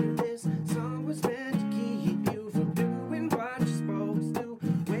show you this song was meant to keep you from doing what you're supposed to.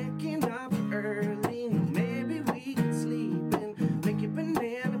 Waking up early, no, maybe we could sleep and make you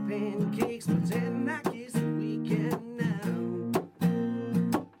banana pancakes, pretend like it's the weekend now.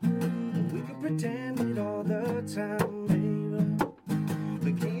 We could pretend it all the time, baby.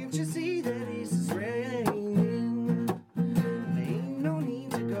 But can't you see that it's just raining? There ain't no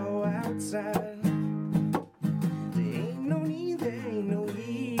need to go outside. There ain't no need, there ain't no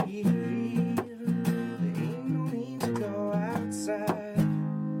need. There ain't no need to go outside.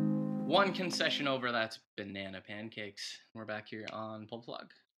 One concession over, that's banana pancakes. We're back here on Pull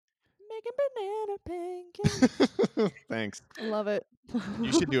Plug. Making banana pancakes. Thanks. Love it.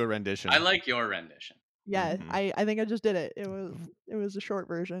 You should do a rendition. I like your rendition. Yeah, Mhm. I think I just did it. It was a short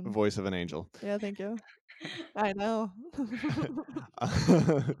version. Voice of an angel. Yeah, thank you. I know.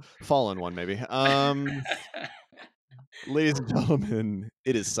 Fallen one, maybe. Ladies and gentlemen,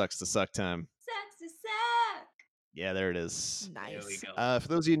 it is Sucks to Suck time. Sucks to suck. Yeah, there it is. Here we Nice. go. For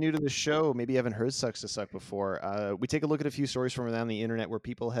those of you new to the show, maybe you haven't heard Sucks to Suck before. We take a look at a few stories from around the internet where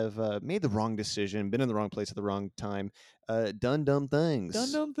people have made the wrong decision, been in the wrong place at the wrong time, done dumb things.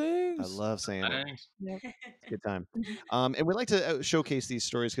 Done dumb things. I love saying it. Thanks. It's a good time. And we like to showcase these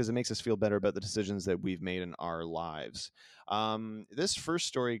stories because it makes us feel better about the decisions that we've made in our lives. This first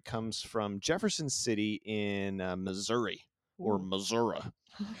story comes from Jefferson City in Missouri, or Ooh. Missouri.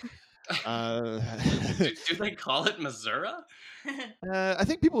 do they call it Missouri? I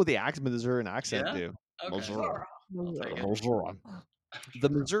think people with the Missouri accent Yeah? do. Okay. Missouri. I'll take it. Missouri. The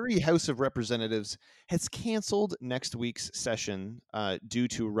Missouri House of Representatives has canceled next week's session due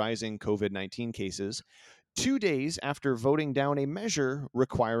to rising COVID-19 cases, 2 days after voting down a measure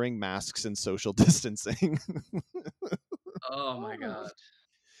requiring masks and social distancing. Oh my god.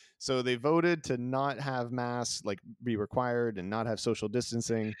 So they voted to not have masks be required and not have social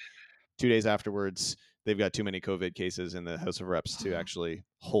distancing. 2 days afterwards, they've got too many COVID cases in the House of Reps to actually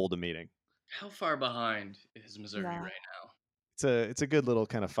hold a meeting. How far behind is Missouri Yeah. right now? It's a good little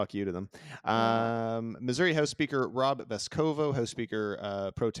kind of fuck you to them. Missouri House Speaker Rob Vescovo, House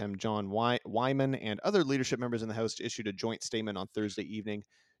Speaker Pro Tem John Wyman, and other leadership members in the House issued a joint statement on Thursday evening.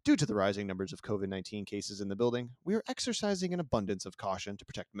 Due to the rising numbers of COVID-19 cases in the building, we are exercising an abundance of caution to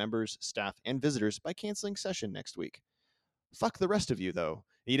protect members, staff, and visitors by canceling session next week. Fuck the rest of you, though.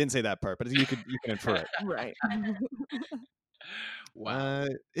 He didn't say that part, but you can infer it. Right. Wow.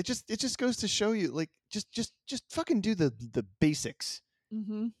 It just goes to show you, just fucking do the basics.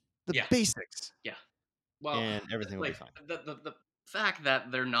 Mm-hmm. The Yeah. basics. Well, And everything will be like, fine. The fact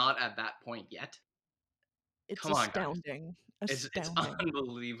that they're not at that point yet, It's Come on, guys. astounding. it's Astounding.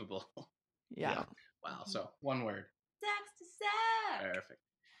 unbelievable. Yeah. Wow. So one word. Sucks to suck.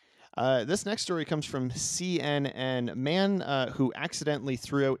 Perfect. This next story comes from CNN. Man who accidentally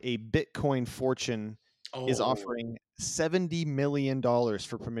threw out a Bitcoin fortune is Oh, offering $70 million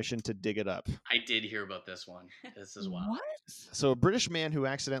for permission to dig it up. I did hear about this one. This is wild. What? So a British man who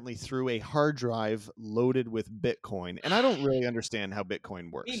accidentally threw a hard drive loaded with Bitcoin, and I don't really understand how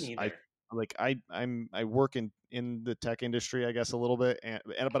Bitcoin works. Me neither. I work in the tech industry, I guess, a little bit,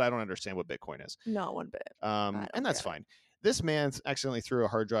 but I don't understand what Bitcoin is. Not one bit. And don't that's get it. fine. This man accidentally threw a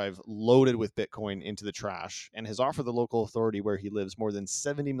hard drive loaded with Bitcoin into the trash and has offered the local authority where he lives more than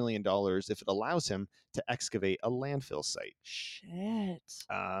 $70 million if it allows him to excavate a landfill site. Shit.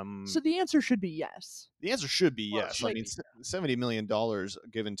 Um, So the answer should be yes. the answer should be Well, it yes. should I mean, be. $70 million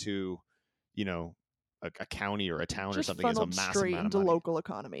given to, a county or a town or Just something is a funneled massive straight amount of into money. local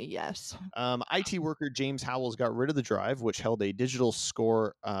economy. Yes. IT worker James Howells got rid of the drive, which held a digital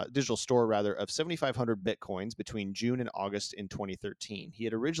store of 7,500 bitcoins between June and August in 2013. He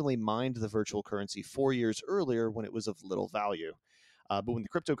had originally mined the virtual currency 4 years earlier when it was of little value. But when the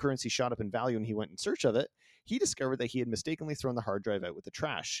cryptocurrency shot up in value and he went in search of it, he discovered that he had mistakenly thrown the hard drive out with the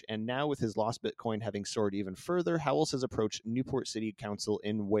trash. And now, with his lost Bitcoin having soared even further, Howells has approached Newport City Council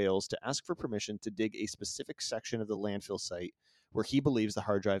in Wales to ask for permission to dig a specific section of the landfill site where he believes the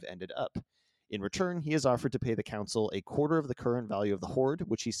hard drive ended up. In return, he has offered to pay the council a quarter of the current value of the hoard,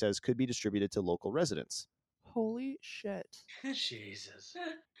 which he says could be distributed to local residents. Holy shit. Jesus.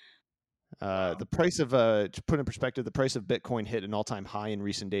 The price of, to put in perspective, the price of Bitcoin hit an all-time high in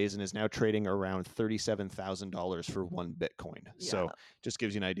recent days and is now trading around $37,000 for one Bitcoin. So just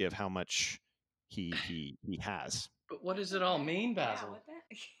gives you an idea of how much he has. But what does it all mean, Basil?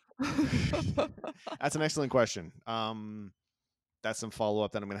 That's an excellent question. That's some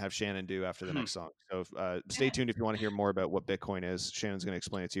follow-up that I'm going to have Shannon do after the next song. So stay tuned if you want to hear more about what Bitcoin is. Shannon's going to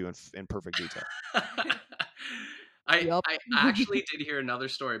explain it to you in perfect detail. I actually did hear another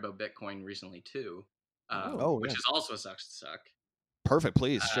story about Bitcoin recently too, which is also sucks to suck. Perfect,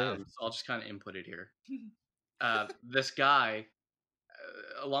 please share. So I'll just kind of input it here. This guy,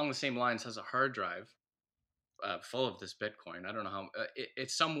 along the same lines, has a hard drive full of this Bitcoin. I don't know how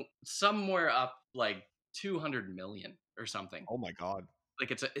it's somewhere up like 200 million or something. Oh my god!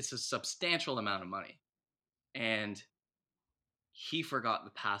 Like it's a substantial amount of money, and he forgot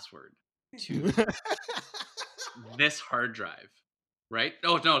the password to this hard drive, right?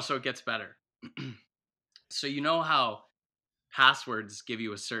 Oh no, so it gets better. So you know how passwords give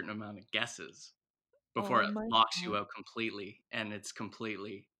you a certain amount of guesses before it locks you out completely, and it's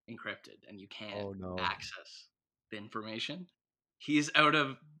completely encrypted and you can't access the information. He's out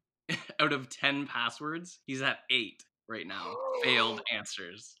of 10 passwords, he's at 8 right now. Failed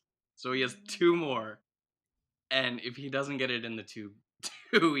answers. So he has 2 more. And if he doesn't get it in the two,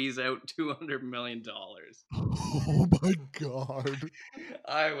 he's out $200 million. Oh my god!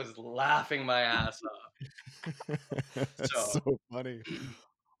 I was laughing my ass off. That's so funny.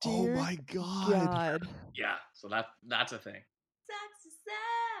 Oh my god! Yeah, so that's a thing. Sucks to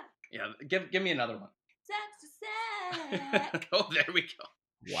suck. Yeah, give me another one. Sucks to suck. Oh, there we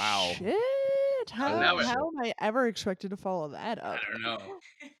go. Wow. Shit! How am I ever expected to follow that up? I don't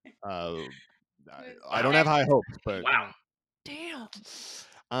know. I don't have high hopes, but wow. Damn.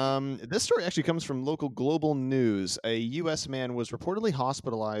 This story actually comes from local Global News. A U.S. man was reportedly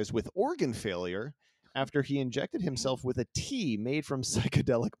hospitalized with organ failure after he injected himself with a tea made from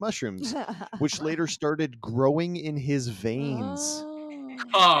psychedelic mushrooms, which later started growing in his veins.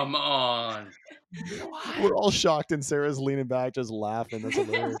 Come on. We're all shocked, and Sarah's leaning back, just laughing. That's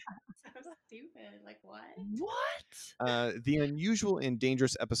hilarious. So stupid. Like, what? The unusual and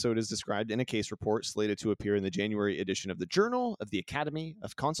dangerous episode is described in a case report slated to appear in the January edition of the Journal of the Academy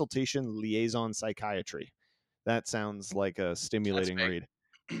of Consultation Liaison Psychiatry. That sounds like a stimulating read.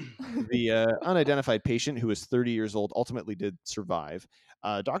 The unidentified patient, who was 30 years old, ultimately did survive.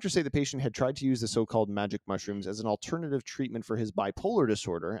 Doctors say the patient had tried to use the so-called magic mushrooms as an alternative treatment for his bipolar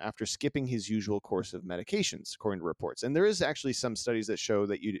disorder after skipping his usual course of medications, according to reports. And there is actually some studies that show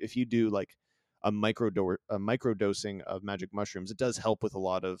that if you do like a microdosing of magic mushrooms, it does help with a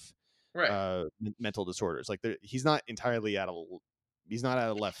lot of mental disorders. Like he's not entirely out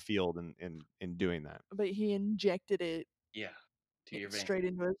of left field in doing that. But he injected it. Yeah. Straight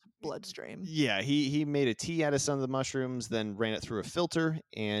into his bloodstream. Yeah, he made a tea out of some of the mushrooms, then ran it through a filter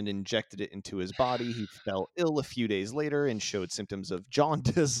and injected it into his body. He fell ill a few days later and showed symptoms of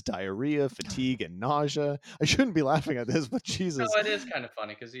jaundice, diarrhea, fatigue, and nausea. I shouldn't be laughing at this, but Jesus. No, it is kind of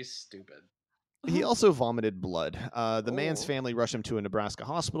funny because he's stupid. He also vomited blood. The man's family rushed him to a Nebraska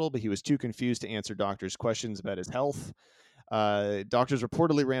hospital, but he was too confused to answer doctors' questions about his health. Doctors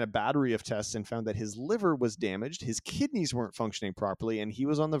reportedly ran a battery of tests and found that his liver was damaged, his kidneys weren't functioning properly, and he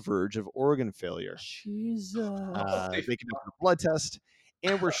was on the verge of organ failure. Jesus. They conducted a blood test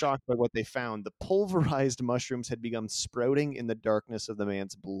and were shocked by what they found. The pulverized mushrooms had begun sprouting in the darkness of the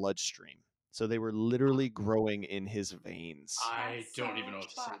man's bloodstream. So they were literally growing in his veins. I don't even know what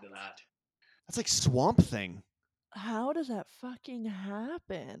to say to that. That's like Swamp Thing. How does that fucking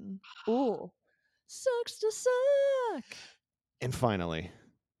happen? Oh, sucks to suck. And finally,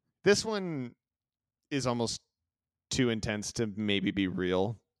 this one is almost too intense to maybe be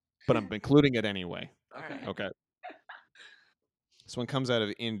real, but I'm including it anyway. Okay. This one comes out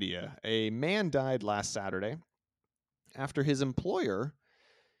of India. A man died last Saturday after his employer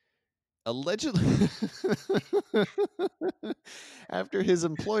allegedly after his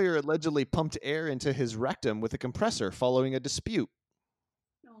employer allegedly pumped air into his rectum with a compressor following a dispute.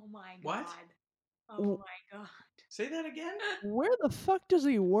 Oh my god. What? Oh my god. Say that again? Where the fuck does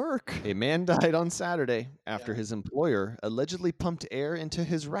he work? A man died on Saturday after Yeah. his employer allegedly pumped air into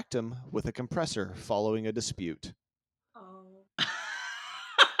his rectum with a compressor following a dispute. Oh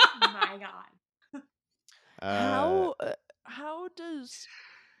my god. How does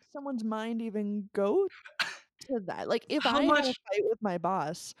someone's mind even go to that? Like, if How I had a much- fight with my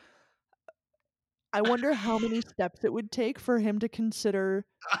boss, I wonder how many steps it would take for him to consider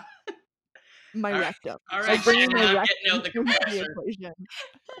my All right. rectum. All Like, right, bringing my Shannon, I'm rectum getting out the into the compressor. equation.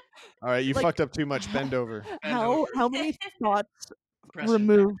 All right, you Like, fucked up too much. Bend over. How many thoughts Compressor.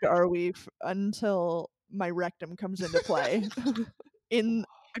 removed are we until my rectum comes into play in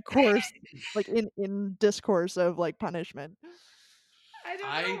a course, like in discourse of like punishment? I don't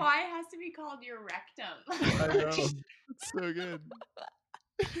I- know why it has to be called your rectum. I know. It's so good.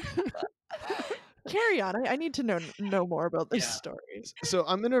 Carry on. I need to know more about this Yeah. story. So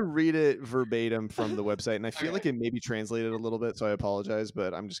I'm gonna read it verbatim from the website, and I feel Okay. like it may be translated a little bit, so I apologize,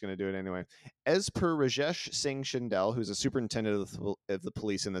 but I'm just gonna do it anyway. As per Rajesh Singh Shindel, who's a superintendent of the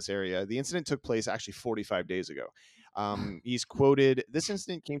police in this area, the incident took place actually 45 days ago. He's quoted, "This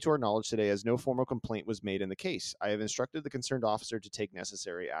incident came to our knowledge today as no formal complaint was made in the case. I have instructed the concerned officer to take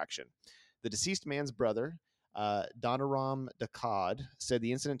necessary action." The deceased man's brother, Donaram Dakad, said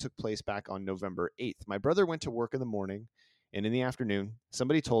the incident took place back on November 8th. My brother went to work in the morning, and in the afternoon,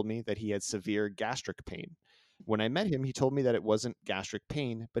 somebody told me that he had severe gastric pain. When I met him, he told me that it wasn't gastric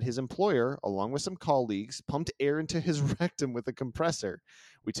pain, but his employer, along with some colleagues, pumped air into his rectum with a compressor.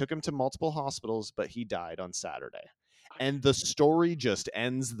 We took him to multiple hospitals, but he died on Saturday. And the story just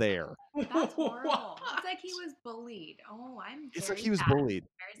ends there. That's horrible. It's like he was bullied. Oh, I'm It's very like he was sad. bullied.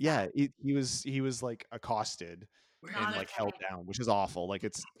 Very Yeah, sad. he was like accosted Not and like held okay. down, which is awful. Like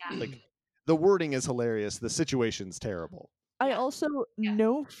it's Yeah. like the wording is hilarious. The situation's terrible. I Yeah. also Yeah.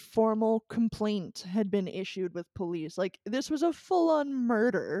 no formal complaint had been issued with police. Like, this was a full-on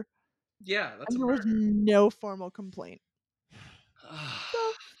murder, Yeah, that's a and there was murder. no formal complaint.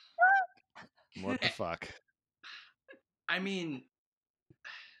 What the fuck? I mean,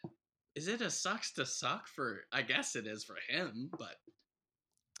 is it a sucks to suck for? I guess it is for him, but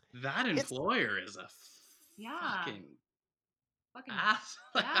that employer is a Yeah. fucking Fucking ass.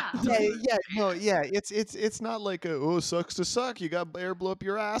 yeah. Yeah. It's not like sucks to suck. You got air blow up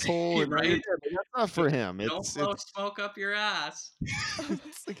your asshole, and now you're Right. dead. But that's not for him. Don't It's blow smoke up your ass.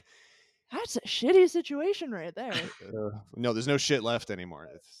 it's like That's a shitty situation right there. no, there's no shit left anymore.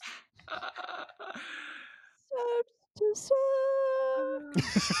 Sucks to suck.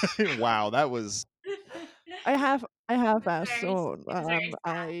 Wow, that was I have It's asked, very- so it's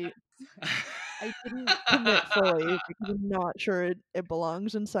very I didn't commit fully because I'm not sure it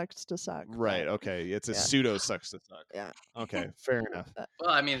belongs in sucks to suck. but- right. Okay, it's a Yeah. pseudo sucks to suck. Yeah. Okay, fair enough. Well,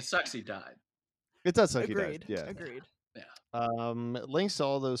 I mean, it sucks he died. It does suck. Agreed. He died. Yeah. Agreed. Links to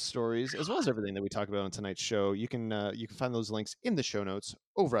all those stories, as well as everything that we talk about on tonight's show, you can find those links in the show notes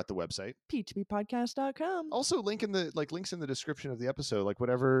over at the website. p2ppodcast.com. Also, links in the description of the episode, like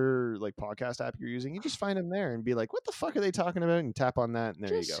whatever like podcast app you're using, you just find them there and be like, "What the fuck are they talking about?" And tap on that, and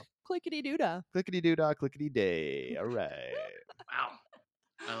there you go. Just clickety doodah. Clickety doo dah, clickety day. All right. Wow,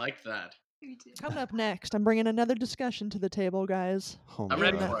 I like that. Me too. Coming up next, I'm bringing another discussion to the table, guys. Oh I'm my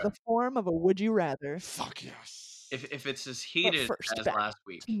ready in God. for the form of a would you rather. Fuck yes. If it's as heated first, as back last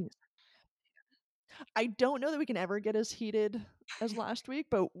week, I don't know that we can ever get as heated as last week,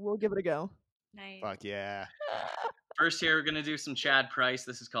 but we'll give it a go. Nice. Fuck yeah. first here we're gonna do some Chad Price.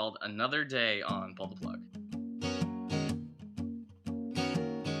 This is called Another Day on Pull the Plug.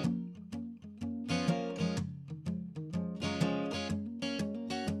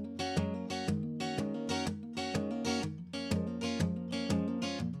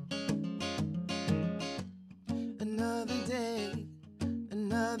 Another day,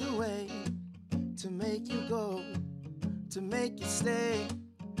 another way to make you go, to make you stay.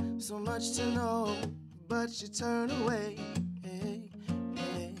 So much to know, but you turn away. Hey,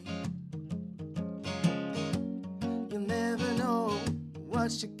 hey. You'll never know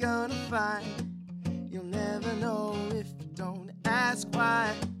what you're gonna find. You'll never know if you don't ask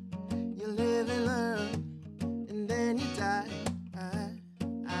why. You live and learn, and then you die.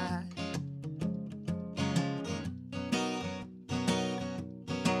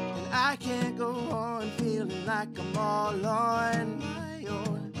 I can't go on feeling like I'm all on my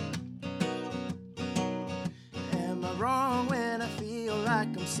own. Am I wrong when I feel like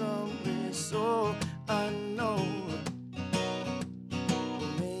I'm somewhere so unknown?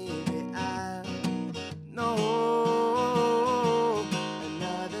 Maybe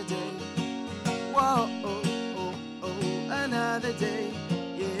another day.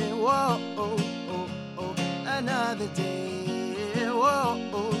 Yeah, whoa, oh, oh, oh, another day. Yeah, whoa,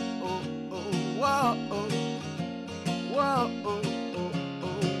 oh, oh, oh, whoa, oh, whoa, oh, oh, oh,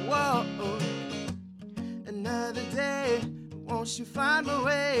 whoa, oh. Another day, won't you find my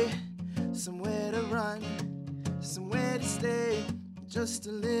way? Somewhere to run, somewhere to stay. Just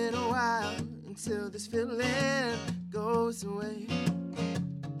a little while until this feeling goes away.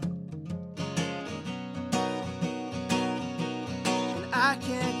 And I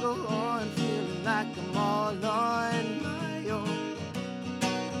can't go on feeling like I'm all on my own.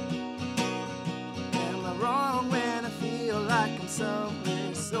 Am I wrong when I feel like I'm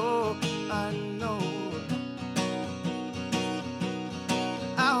somewhere so unknown?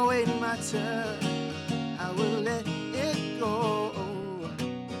 I'll wait my turn, I will let it go.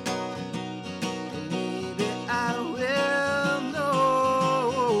 And maybe I will know.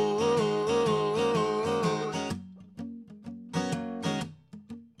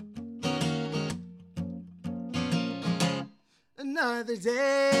 Another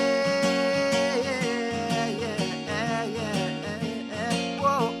day, yeah,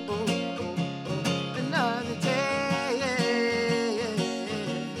 whoa, oh, oh, oh. Another day,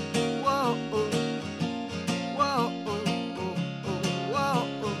 whoa, oh, whoa, oh, oh, whoa,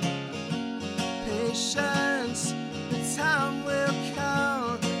 oh. Patience, the time will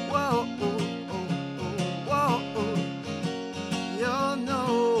come. Whoa, oh, oh, oh, whoa, oh. You'll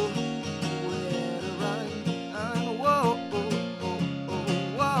know where to run. Whoa, oh, oh, oh,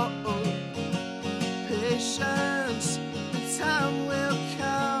 whoa, oh. Patience, the time will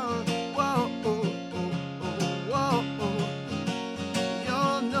come. Whoa, oh, oh, oh, whoa, oh.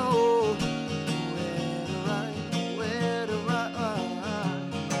 You'll know where to run, where to run.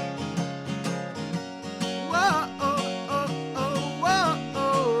 Whoa, oh, oh, oh, whoa,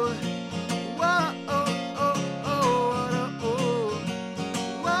 oh. Whoa, oh, oh, oh, oh, oh.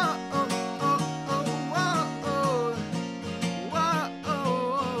 Whoa, oh, oh, oh, whoa, oh. Whoa,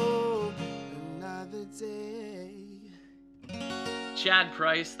 oh, another day. Chad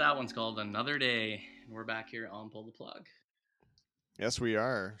Price, that one's called Another Day. And we're back here on Pull the Plug. Yes, we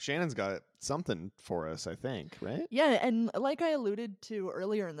are. Shannon's got something for us, I think, right? Yeah, and like I alluded to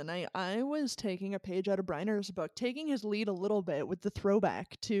earlier in the night, I was taking a page out of Briner's book, taking his lead a little bit with the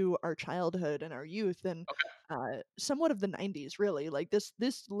throwback to our childhood and our youth, and somewhat of the 90s, really. Like this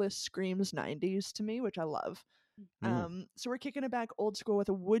list screams 90s to me, which I love. So we're kicking it back old school with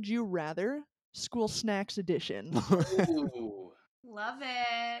a Would You Rather School Snacks Edition. Ooh. Love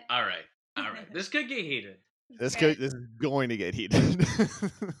it. All right. This could get heated. This Okay. is going to get heated.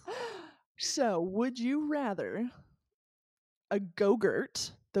 So, would you rather a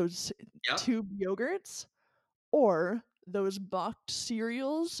Go-Gurt, those Yep. tube yogurts, or those boxed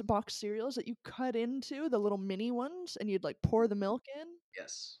cereals that you cut into, the little mini ones, and you'd like pour the milk in?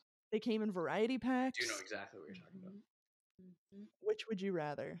 Yes. They came in variety packs. Do you know exactly what you're talking about? Which would you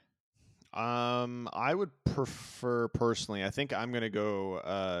rather? I would prefer personally. I think I'm gonna go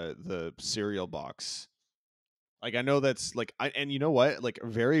the cereal box. Like I know that's like and you know what? Like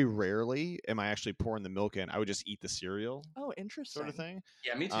very rarely am I actually pouring the milk in. I would just eat the cereal Oh, interesting. sort of thing.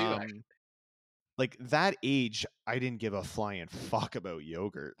 Yeah, me too, actually. Like that age, I didn't give a flying fuck about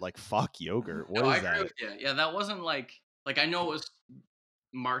yogurt. Like fuck yogurt. What No, is I agree that? with you. Yeah, that wasn't like I know it was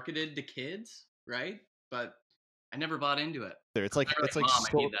marketed to kids, right? But I never bought into it. It's like Mom,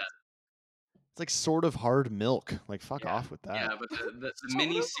 I need that. it's like sort of hard milk. Like fuck Yeah. off with that. Yeah, but the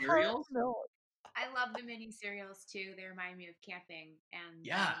mini cereals. I love the mini cereals too. They remind me of camping and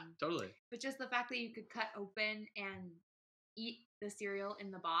Yeah, totally. But just the fact that you could cut open and eat the cereal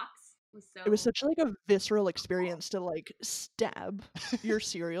in the box was so. It was such like a visceral experience to like stab your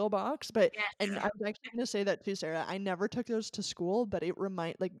cereal box. But Yes. and I was actually going to say that too, Sarah. I never took those to school, but it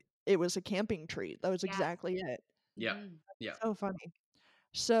it was a camping treat. That was Yeah. exactly it. Yeah. Mhm. Yeah. So funny.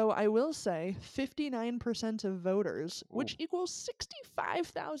 So I will say 59% of voters, which equals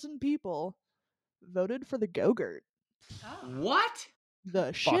 65,000 people, voted for the Go-Gurt. Oh, What? The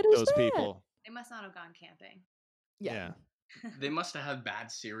Fuck shit is those that? people. they must not have gone camping. Yeah. They must have had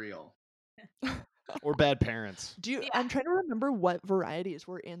bad cereal. Or bad parents. Do you? Yeah. I'm trying to remember what varieties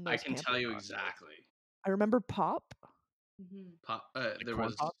were in those. I can tell camping you boxes. exactly. I remember Pop. Mhm. Pop. There corn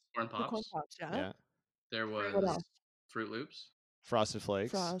was pops? corn The corn pops. pops, yeah. Yeah. There What was else? Fruit Loops, Frosted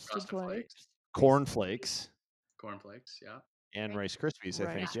Flakes, Frosted Frosted Flakes. Flakes, Corn Flakes, Corn Flakes. Yeah. and Rice Krispies. I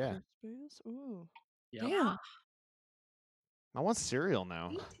think. Rice Yeah. Krispies. Ooh. Yeah. Damn. I want cereal now.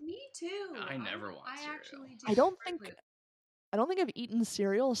 Me too. I never want I cereal. actually do. I don't prefer think Fruit. I don't think I've eaten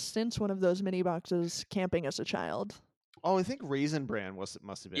cereal since one of those mini boxes camping as a child. Oh, I think Raisin Bran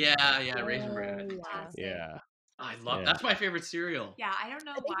must have been. Yeah. Raisin Bran. I think, too. Classic. Yeah. I love Yeah. that's my favorite cereal. Yeah, I don't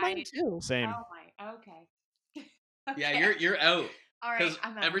know I think why. mine too. Same. Oh my. Okay. Yeah, Okay. you're out. All right. Because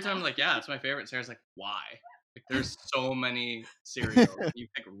I'm out every time I'm now. like, yeah, it's my favorite. Sarah's like, why? Like, there's so many cereals. You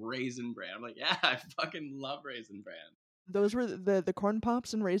pick Raisin Bran. I'm like, yeah, I fucking love Raisin Bran. Those were the corn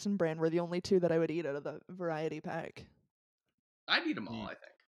pops and Raisin Bran were the only two that I would eat out of the variety pack. I'd eat them all, I think.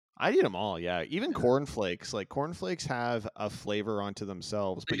 I eat them all. Yeah, even Yeah. cornflakes. Like cornflakes have a flavor onto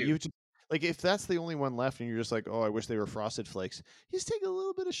themselves, They but do. you just like if that's the only one left, and you're just like, oh, I wish they were Frosted Flakes. You just take a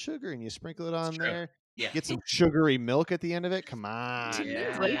little bit of sugar and you sprinkle it on true. there. Yeah. Get some sugary milk at the end of it. Come on. To me,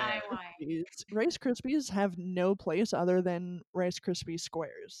 Yeah. Rice DIY. Rice Krispies have no place other than Rice Krispie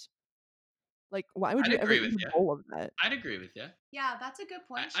squares. Like, why would I'd you ever agree with eat a ya. bowl of that? I'd agree with you. Yeah, that's a good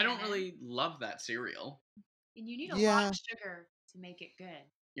point. I don't Shannon. really love that cereal. And you need a lot Yeah. of sugar to make it good.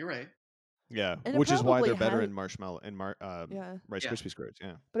 You're right. Yeah, And it which is why probably they're better had- in marshmallow and Yeah, Rice Yeah. Krispie squares.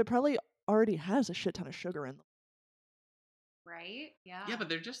 Yeah. but it probably already has a shit ton of sugar in them. Right? Yeah. Yeah, but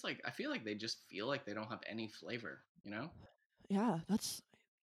they're just like, I feel like they just feel like they don't have any flavor, you know? Yeah, that's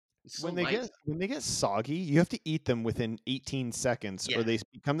It's so When they light. get soggy, you have to eat them within 18 seconds, Yeah. or they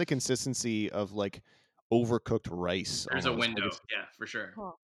become the consistency of like overcooked rice. There's a almost. Like, window. it's- Yeah, for sure.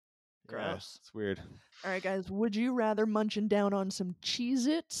 huh. yeah, Gross. it's weird. All right, guys, would you rather munching down on some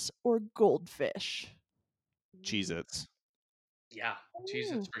Cheez-Its or goldfish? Cheez-Its. Yeah,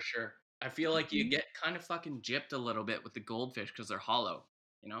 Cheez-Its Ooh. for sure. I feel like you Mhm. get kind of fucking gypped a little bit with the goldfish because they're hollow,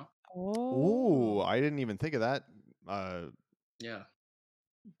 you know? Oh, Ooh, I didn't even think of that. Yeah.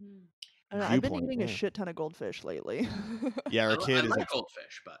 Mhm. I don't know, I've been viewpoint, eating yeah. a shit ton of goldfish lately. Yeah, our I kid is like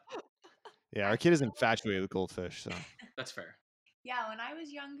goldfish, but our kid is infatuated with goldfish. So that's fair. Yeah, when I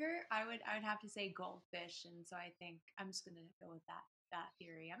was younger, I would have to say goldfish, and so I think I'm just gonna go with that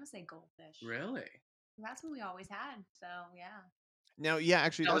theory. I'm gonna say goldfish. Really? That's what we always had. So yeah. now, yeah,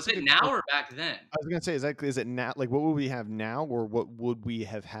 actually, Now, that's is a it good now point. or back then? I was gonna say, is it now? Like, what would we have now, or what would we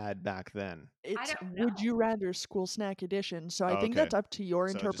have had back then? It's don't would know. you rather school snack edition. So I Oh, think okay. that's up to your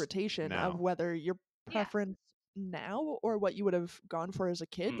So just interpretation now. of whether your Yeah. preference now or what you would have gone for as a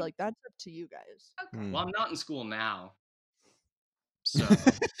kid. Hmm. Like that's up to you guys. Okay. Hmm. Well, I'm not in school now. So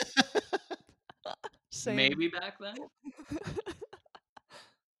Same. maybe back then?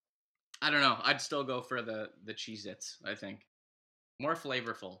 I don't know. I'd still go for the Cheez-Its, I think. More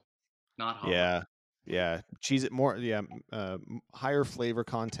flavorful, not hollow. yeah. Cheez-It more. Yeah, higher flavor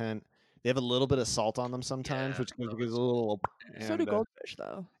content. They have a little bit of salt on them sometimes, Yeah, which gives little gives bit a little. So do and, goldfish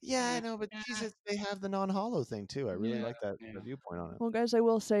though. Yeah, I know, but Yeah. Cheez-Its, they have the non-hollow thing too. I really Yeah, like that yeah. viewpoint on it. Well, guys, I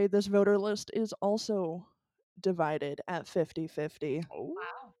will say this voter list is also divided at 50-50. Oh,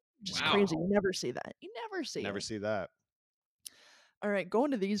 Wow. Which is Wow. crazy. You never see that. You never see never it. see that. All right, going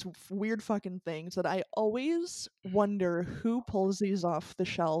to these weird fucking things that I always wonder who pulls these off the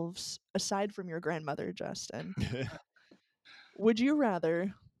shelves aside from your grandmother, Justin. Would you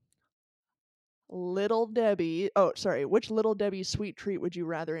rather Little Debbie, which Little Debbie sweet treat would you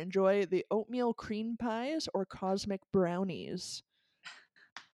rather enjoy? The oatmeal cream pies or cosmic brownies?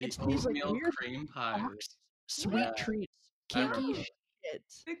 The It's these like oatmeal weird cream pies. boxed sweet Yeah, treats. I Kinky remember. shit.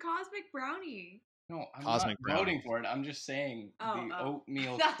 The cosmic brownie. No, I'm Cosmic not voting brownies. for it. I'm just saying Oh, the oh.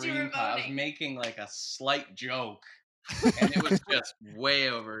 oatmeal Thought you were cream pie. I was voting. making like a slight joke, and it was just way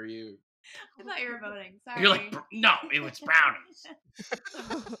over you. I thought you were voting. Sorry. You're like, no, it was brownies.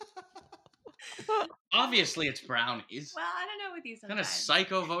 Obviously, it's brownies. Well, I don't know with you What kind of sometimes.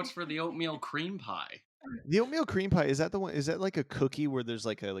 psycho votes for the oatmeal cream pie? The oatmeal cream pie, is that the one? Is that like a cookie where there's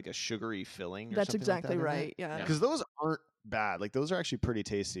like a sugary filling? Or That's something exactly like that in right. Yeah. Yeah. Because those aren't bad. Like those are actually pretty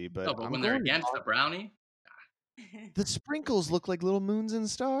tasty. But, No, but I'm when they're going against the brownie, the sprinkles look like little moons and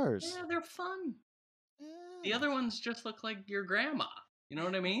stars. yeah, they're fun. The other ones just look like your grandma. You know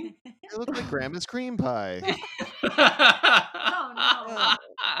what I mean? They look like grandma's cream pie. Oh, no.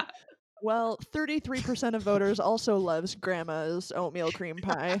 Well, 33% of voters also loves grandma's oatmeal cream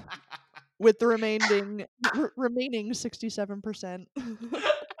pie, with the remaining 67%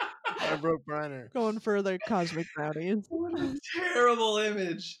 I broke Briner. going for the cosmic brownies. What a terrible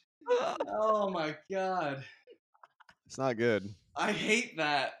image. Oh my god. It's not good. I hate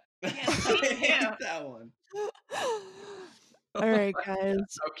that. I me hate too. that one. All right, guys.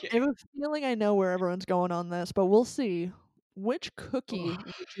 Okay. I have a feeling I know where everyone's going on this, but we'll see. Which cookie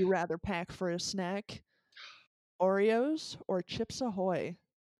would you rather pack for a snack? Oreos or Chips Ahoy?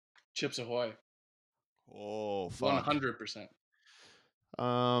 Chips Ahoy. Oh, fuck. 100%.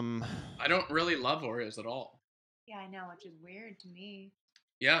 I I don't really love Oreos at all. Yeah, I know, which is weird to me.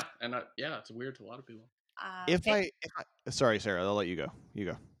 Yeah, and yeah, it's weird to a lot of people. if I sorry, Sarah, I'll let you go. You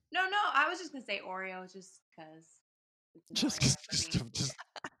go. No, I was just gonna say Oreos just because. Just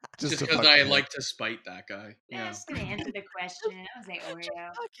Just to because fuck I with me. like to spite that guy. Yeah, Yeah. just gonna answer the question. I would say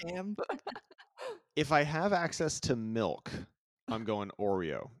Oreo. Fuck him. If I have access to milk, I'm going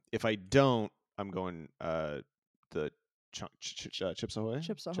Oreo. If I don't, I'm going the Chips Ahoy.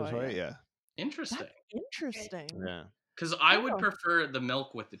 Chips Ahoy, Yeah. That's Interesting. interesting. Yeah. Because I would Oh. prefer the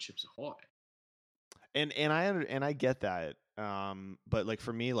milk with the Chips Ahoy. And I get that. But like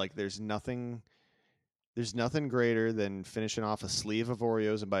for me, like there's nothing greater than finishing off a sleeve of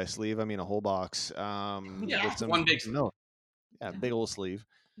Oreos, and by a sleeve I mean a whole box. Yeah, with some one big sleeve. milk. Yeah, big old sleeve.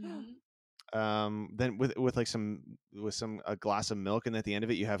 Mhm. Then with like a glass of milk, and at the end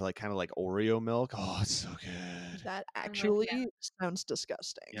of it you have like kind of like Oreo milk. Oh, it's so good. That with actually ya. sounds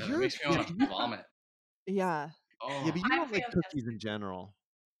disgusting. Yeah, that makes me want to vomit. Yeah. Oh, Yeah, but you I don't like feel cookies in general.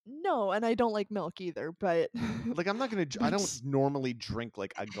 No, and I don't like milk either, but Like I'm not gonna. I don't That's- normally drink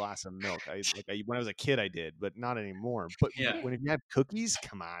like a glass of milk. When I was a kid I did, but not anymore. But Yeah. when you have cookies,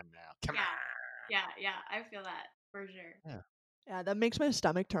 come on now, come Yeah. on. Yeah, I feel that for sure. yeah, that makes my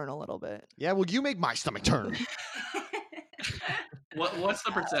stomach turn a little bit. Yeah, well, you make my stomach turn. what's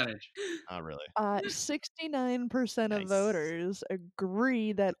the percentage? Not really. 69% of Nice. voters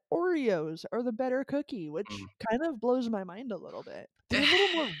agree that Oreos are the better cookie, which kind of blows my mind a little bit. They're a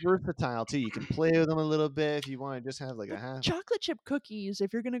little more versatile too. You can play with them a little bit if you want to just have like a half. Chocolate chip cookies,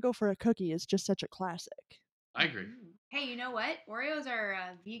 if you're gonna go for a cookie, is just such a classic. I agree. Hey, you know what? Oreos are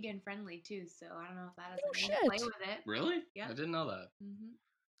vegan friendly too, so I don't know if that has Oh, anything to play shit. with it. Really? Yeah. I didn't know that. Mm-hmm.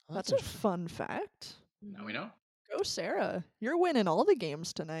 Oh, That's a fun fact. Now we know. Go, Sarah. You're winning all the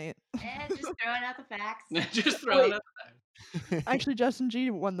games tonight. Just throwing out the facts. Just throw it Wait. out. Actually, Justin G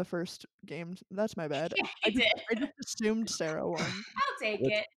won the first game. That's my bad. Yeah, I he just, did. I just assumed Sarah won. I'll take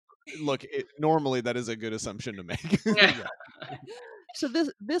That's- it. Look, normally that is a good assumption to make. Yeah. So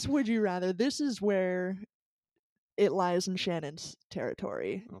this would you rather? This is where it lies in Shannon's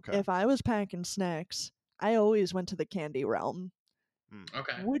territory. Okay. If I was packing snacks, I always went to the candy realm.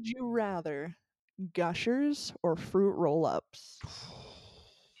 Okay. Would you rather Gushers or Fruit Roll-Ups?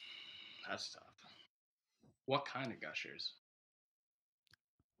 That's tough. What kind of gushers?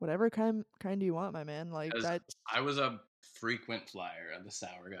 Whatever kind you want, my man. Like 'Cause that's I was a frequent flyer of the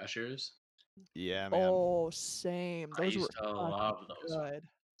sour gushers. Yeah, man. oh same. I Those were used to love those. good.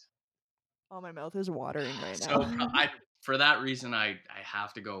 Oh, my mouth is watering right So now. for that reason, I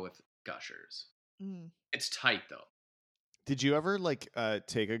have to go with gushers. Mm. It's tight though. Did you ever like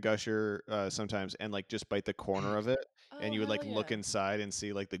take a gusher sometimes and like just bite the corner of it, and you would like hell look yeah. inside and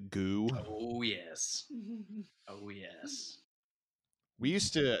see like the goo? Oh yes. Oh yes. We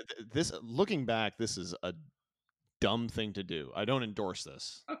used to this looking back, this is a dumb thing to do. I don't endorse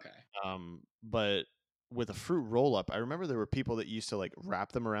this. Okay. But with a fruit roll up, I remember there were people that used to like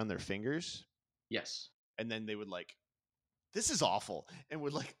wrap them around their fingers, Yes. and then they would like, this is awful, and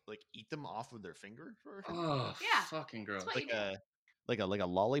would like eat them off with their finger, Oh, Yeah. fucking gross. what like a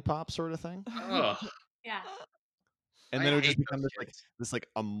lollipop sort of thing. Oh, Yeah. And I then it would just hate become those this like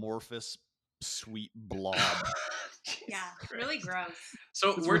amorphous sweet blob. Jesus Yeah. Christ. Really gross.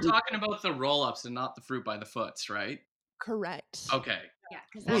 So It's we're really- talking about the roll-ups and not the fruit by the foots, right? Correct. Okay. Yeah,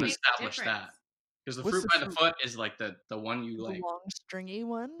 because We'll that makes a establish that. difference. Because the What's fruit the by the fruit- foot is like the one you The like. long stringy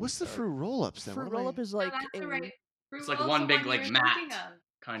one. What's the Or- fruit roll ups then? Fruit What am I- roll-up is No, like that's the a right. Fruit It's like roll-up's one the big you like were mat thinking of.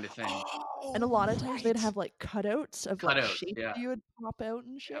 kind of thing. and a lot of times they'd right. have like cutouts of like Cutouts, shapes yeah. you would pop out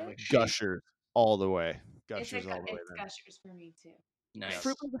and shit. Yeah, like shape. Gushers all the way. It's Gushers all the way. it's man. gushers for me too. Nice.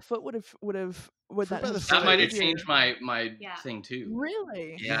 Fruit by the foot would Fruit that by have the That foot might have flavor? changed my Yeah. thing too.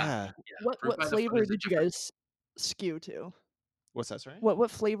 Really? Yeah. What Fruit by the foot flavor is a did you different- guys skew to? What's that, sorry?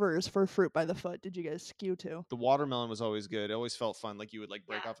 What flavors for Fruit by the Foot did you guys skew to? The watermelon was always good. It always felt fun. Like you would like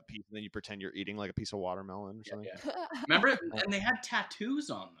break Yeah. off a piece and then you pretend you're eating like a piece of watermelon or something. Yeah. Remember? And they had tattoos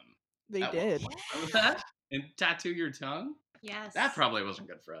on them. They at one did. point. Remember that? And tattoo your tongue? Yes. That probably wasn't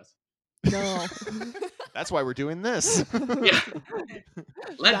good for us. No. That's why we're doing this. Yeah.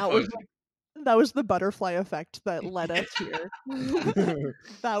 Lead That was poisoning. That was the butterfly effect that led us here.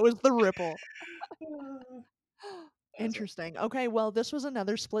 That was the ripple. Interesting. Okay, well, this was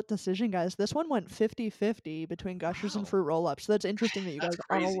another split decision, guys. This one went 50-50 between Gushers and Wow. Fruit Roll-Ups. So that's interesting that you That's guys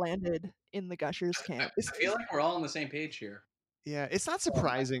all crazy. landed in the Gushers I camp. feel like we're all on the same page here. Yeah, it's not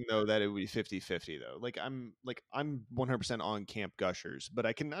surprising though that it would be 50-50 though. I'm 100% on Camp Gushers, but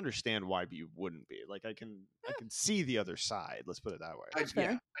I can understand why you wouldn't be. Like I can see the other side. Let's put it that way. That's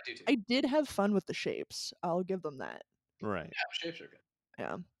fair. Yeah, I do too. I did have fun with the shapes. I'll give them that. Right. Yeah, shapes are good.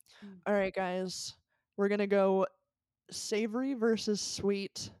 Yeah. Mm. All right, guys. We're going to go savory versus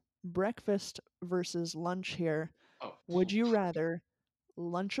sweet, breakfast versus lunch here. Oh, Would you rather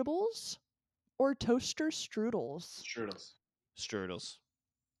Lunchables or toaster strudels? strudels? Strudels.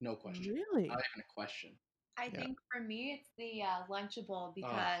 No question. Really? Not even a question. I Yeah. think for me, it's the Lunchable you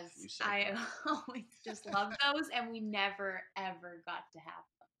because said I that. always just love those, and we never ever got to have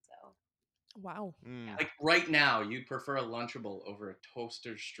them. So Wow. Mm. Like right now, you prefer a Lunchable over a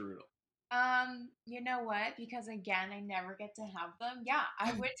toaster strudel. you know what? Because again, I never get to have them. Yeah,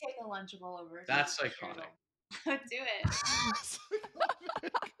 I would take a Lunchable over a That's toaster iconic. strudel. Do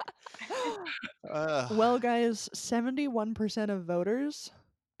it. Well, guys, 71% of voters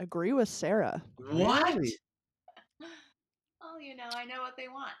agree with Sarah. What? Really? Well, I know what they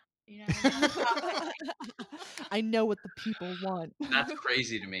want. I know how I know what the people want. That's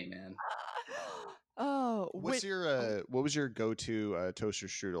crazy to me, man. Oh, What's your what was your go-to toaster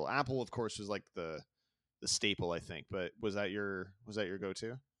strudel? Apple, of course, was like the staple, I think. But was that your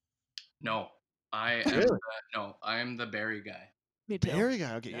go-to? No, I am Really? I am the berry guy. me too. Berry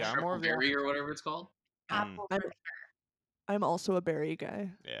guy. Okay, yeah, I'm more Triple of the berry or whatever it's called. Apple I'm- for sure. I'm also a berry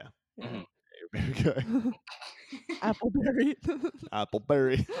guy. Yeah, Yeah. Mhm. berry guy. Appleberry.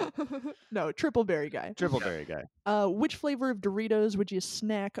 Appleberry. No, triple berry guy. Triple Yeah. berry guy. Which flavor of Doritos would you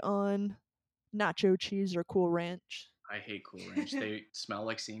snack on? Nacho cheese or Cool Ranch? I hate Cool Ranch. They smell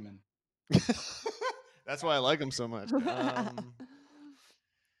like semen. That's why I like them so much.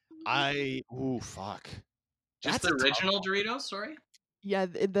 Fuck. Just That's a the tough original Doritos. Sorry. Yeah,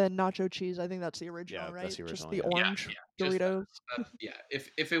 the nacho cheese. I think that's the original, Yeah, right? that's the Just original, the yeah. orange Yeah, just Doritos. Yeah.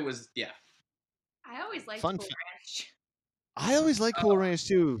 If it was I always liked Fun Cool fa- Ranch. I always like Cool Ranch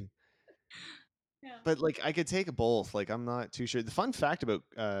too. Yeah. But like I could take both. Like I'm not too sure. The fun fact about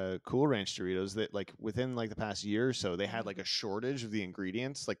Cool Ranch Doritos that like within like the past year or so they had like a shortage of the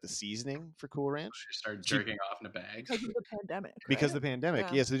ingredients, like the seasoning for Cool Ranch you started So you- jerking off in a bag. Because of the pandemic. because right? of the pandemic.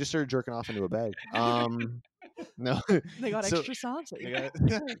 Yeah. Yeah, so they just started jerking off into a bag. No, They got so- extra saucy. they got-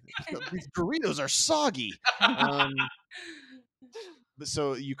 these Doritos are soggy. But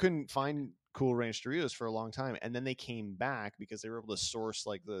so you couldn't find Cool Ranch Doritos for a long time, and then they came back because they were able to source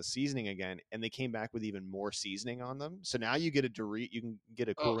like the seasoning again, and they came back with even more seasoning on them. So now you get you can get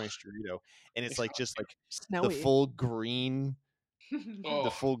a Cool Oh. Ranch Dorito, and it's It's like just like Snowy. the full green, Oh,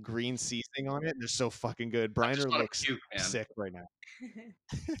 the full green seasoning on it. And they're so fucking good. I just Briner wanna looks puke, man. sick right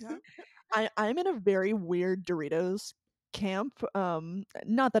now. I'm in a very weird Doritos camp.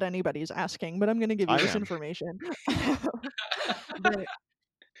 Not that anybody's asking, but I'm gonna give you I this am. information. But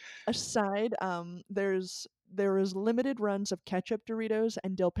aside, there was limited runs of ketchup Doritos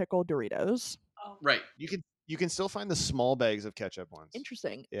and dill pickle Doritos. Oh, Right. You can still find the small bags of ketchup ones.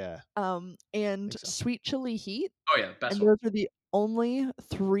 Interesting. Yeah. And Think so. sweet chili heat, Oh yeah, best and one. those are the only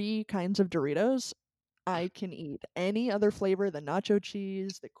 3 kinds of Doritos I can eat. Any other flavor, the nacho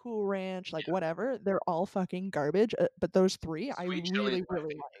cheese, the Cool Ranch, like whatever, they're all fucking garbage. But those 3, I Sweet chili's really, my really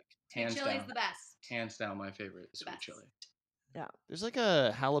favorite. like. sweet Hands chili is down. the best. Hands down, my favorite is sweet best. chili. There's like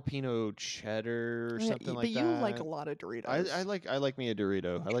a jalapeno cheddar or Yeah, something but like that. you like a lot of Doritos. I like me a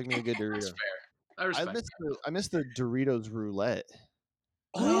Dorito. I like me a good That's Dorito. fair. I respect. I miss the Doritos roulette.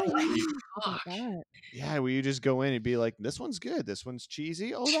 Oh, Oh, yeah, you you forgot gosh. that. Yeah, where you just go in and be like, this one's good, this one's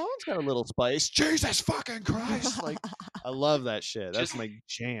cheesy. Oh, that one's got a little spice. Jesus fucking Christ! Like, I love that shit. That's Just- my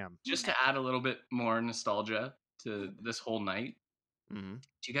jam. Just to add a little bit more nostalgia to this whole night, Mm-hmm.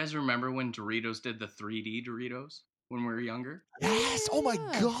 do you guys remember when Doritos did the 3D Doritos when we were younger? Yes. Oh my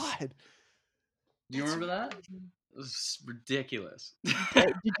Yeah. god. Do you That's remember that? right. It was ridiculous.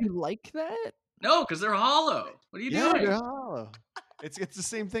 Did you like that? No, because they're hollow. What are you Yeah, doing? they're hollow. It's the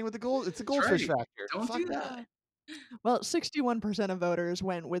same thing with the gold. It's a goldfish right. factor. Don't Fuck do that. that. Well, 61% of voters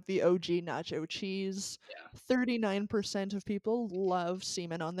went with the OG nacho cheese. Yeah. 39% of people love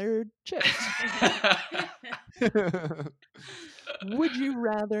semen on their chips. Would you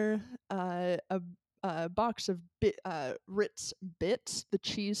rather a box of Ritz Bits, the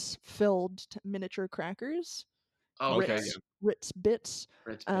cheese-filled miniature crackers, Oh, okay. Ritz, Ritz Bits,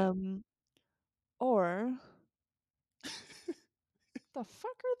 Ritz Bit. or the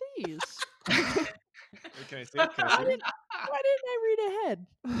fuck are these? Can I see it? Can I see it? Why didn't I read ahead?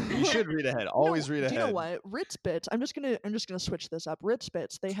 You should read ahead. Always No, read do ahead. you know what? Ritz Bits. I'm just gonna switch this up. Ritz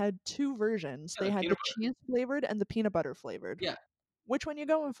Bits. They had 2 versions. Yeah, They the had the peanut cheese flavored and the peanut butter flavored. Yeah. Which one you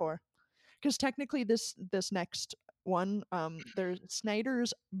going for? Because technically, this next one, there's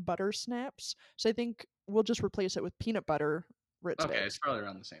Snyder's Butter Snaps. So I think we'll just replace it with peanut butter Ritz Okay, Bits. it's probably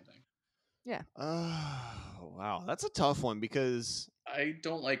around the same thing. Oh, wow. That's a tough one because I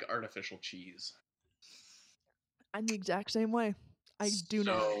don't like artificial cheese. I'm the exact same way. I do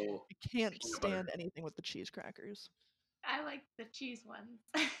not. So, I can't peanut butter. stand anything with the cheese crackers. I like the cheese ones.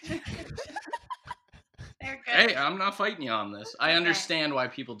 You're good. Hey, I'm not fighting you on this. I Okay. understand why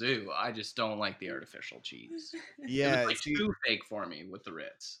people do. I just don't like the artificial cheese. Yeah, It was like see, too fake for me with the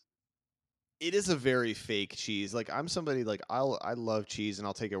Ritz. it is a very fake cheese. Like I'm somebody like I love cheese and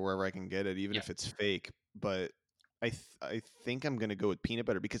I'll take it wherever I can get it, even Yeah. if it's fake. But I think I'm gonna go with peanut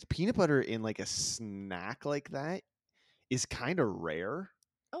butter because peanut butter in like a snack like that is kind of rare.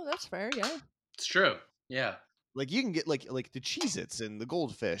 Oh, that's fair. Yeah. It's true. Yeah. Like you can get like the Cheez-Its and the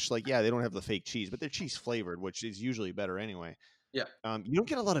Goldfish. Like yeah, they don't have the fake cheese, but they're cheese flavored, which is usually better anyway. Yeah. You don't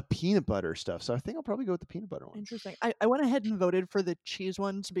get a lot of peanut butter stuff, so I think I'll probably go with the peanut butter one. Interesting. I went ahead and voted for the cheese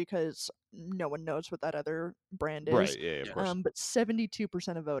ones because no one knows what that other brand is. Right? Yeah, of Yeah. course. But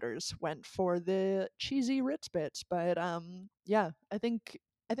 72% of voters went for the cheesy Ritz bits. But yeah, I think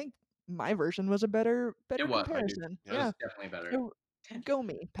my version was a better It was. comparison. It Yeah. was definitely better. So, go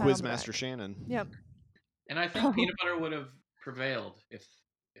me. Pat on the Quizmaster back. Shannon. Yep. And I think peanut butter would have prevailed if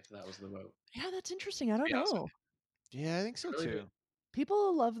that was the vote. Yeah, that's interesting. I don't be honest with know. Yeah, I think so Really too. good.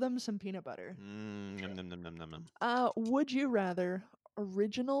 People love them some peanut butter. Nom, nom, nom, nom, nom, nom. Would you rather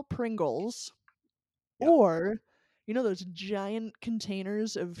original Pringles Yeah. or those giant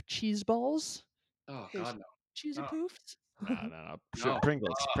containers of cheese balls? Oh Those God, no. cheesy No. poofs? No. Sure, No.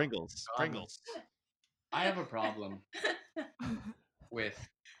 Pringles, Oh, Pringles, God. Pringles. I have a problem with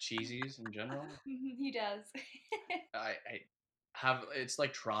cheesies in general. He does. I have it's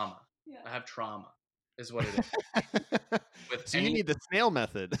like trauma. Yeah. I have trauma, is what it is. With So you any- need the snail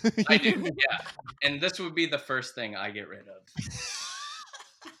method. I do, yeah. And this would be the first thing I get rid of.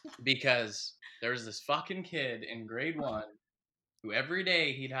 Because there's this fucking kid in grade 1 who every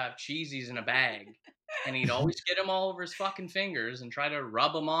day he'd have cheesies in a bag and he'd always get them all over his fucking fingers and try to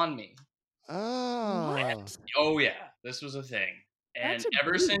rub them on me. Oh. What? Oh yeah, this was a thing. And That's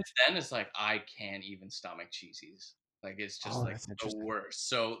ever abuse. since then, it's like I can't even stomach cheesies. Like it's just Oh, like that's the interesting. worst.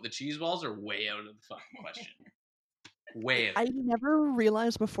 So the cheese balls are way out of the fucking question. Way out. I never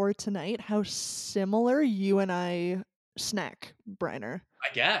realized before tonight how similar you and I snack, Briner.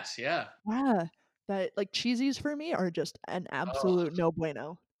 I guess, yeah. Yeah. That like cheesies for me are just an absolute no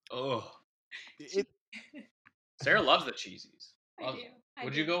bueno. Oh, It, Sarah loves the cheesies. I Loves do. them. I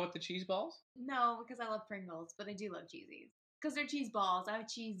Would do. you go with the cheese balls? No, because I love Pringles, but I do love cheesies. Because they're cheese balls. I have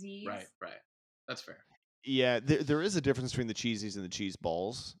cheesies. Right. That's fair. yeah, there is a difference between the cheesies and the cheese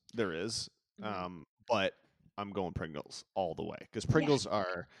balls. There is. Mhm. But I'm going Pringles all the way because Pringles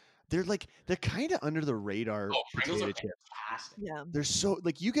are they're kind of under the radar Oh, Pringles are potato chips. fantastic. Yeah. They're so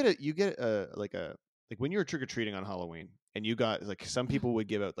like you get a like when you were trick or treating on Halloween and you got like some people would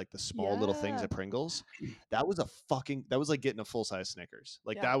give out like the small little things Yeah. at Pringles. That was like getting a full size Snickers.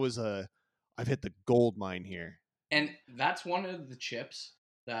 Like Yeah. that was I've hit the gold mine here. And that's one of the chips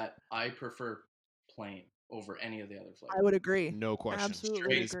that I prefer plain over any of the other flavors. I would agree. No question. Absolutely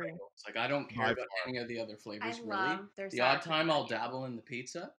Straight agree. Pringles. Like I don't care By about any of the other flavors I really. love their The sour odd cream time I'll onion. dabble in the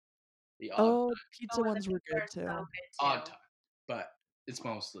pizza. The odd, Oh, pizza Oh, the ones were pizza good are too. so good odd too. time. But it's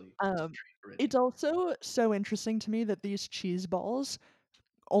mostly Um, straight It's also so interesting to me that these cheese balls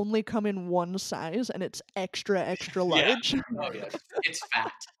only come in one size and it's extra Yeah. large. Oh yeah, it's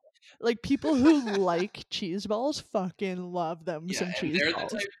fat. Like people who like cheese balls fucking love them Yeah, some and cheese they're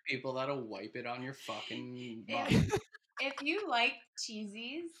balls. the type of people that'll wipe it on your fucking mug. If you like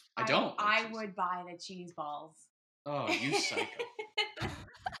cheesies, I don't like I cheese. would buy the cheese balls. Oh, you psycho.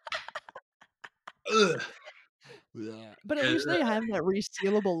 Ugh. But at least they have that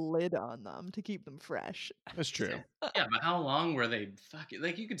resealable lid on them to keep them fresh. That's true. Yeah, but how long were they fucking?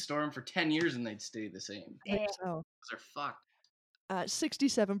 Like you could store them for 10 years and they'd stay the same. I think Yeah. so. Those are fucked.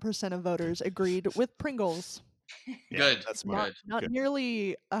 67% of voters agreed with Pringles. Yeah, Good. That's smart. Good. Not Good.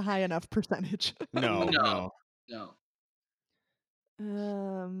 nearly a high enough percentage. No, No. no.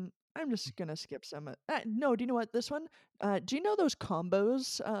 No. I'm just gonna skip some. No, do you know what? This one. Do you know those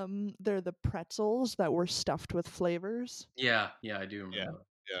combos? They're the pretzels that were stuffed with flavors. Yeah, I do remember.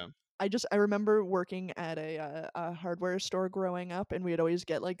 Yeah. I remember working at a hardware store growing up, and we'd always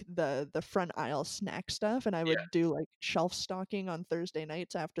get like the front aisle snack stuff, and I would do like shelf stocking on Thursday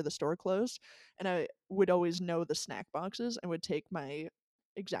nights after the store closed, and I would always know the snack boxes and would take my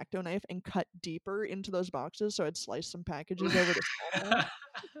X-Acto knife and cut deeper into those boxes, so I'd slice some packages over to sell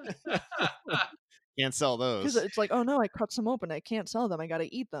them. Can't sell Because those. it's like, oh no, I cut some open, I can't sell them, I gotta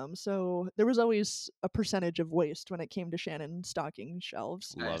eat them. So there was always a percentage of waste when it came to Shannon stocking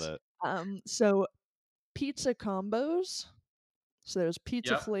shelves. Love Nice. it. So pizza combos. So there's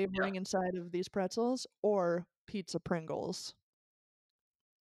pizza Yep, flavoring inside of these pretzels, or pizza Pringles.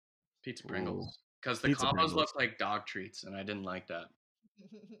 Pizza Ooh. Pringles. Because the Pizza combos Pringles. look like dog treats, and I didn't like that.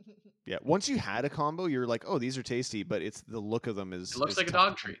 Yeah. Once you had a combo, you're like, oh, these are tasty, but it's the look of them is. It looks is like a tough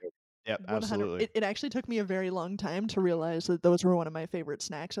dog to treat. control. Yep, 100. absolutely. It actually took me a very long time to realize that those were one of my favorite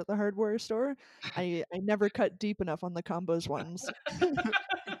snacks at the hardware store. I never cut deep enough on the combos ones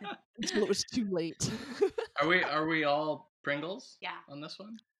until it was too late. Are we all Pringles? Yeah. On this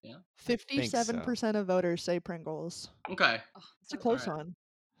one? Yeah. 57% of voters say Pringles. Okay. Oh, It's a so close Alright. one.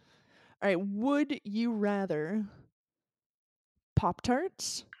 All right, would you rather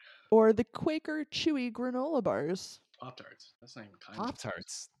Pop-Tarts or the Quaker Chewy granola bars? Pop Tarts. That's not even kind Pop of.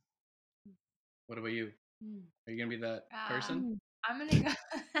 Tarts. What about you? Mm. Are you gonna be that person? I'm gonna go.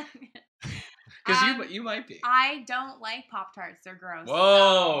 Because Um, you might be. I don't like Pop Tarts. They're gross. So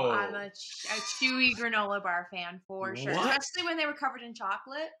Whoa. I'm a chewy granola bar fan for sure. What? Especially when they were covered in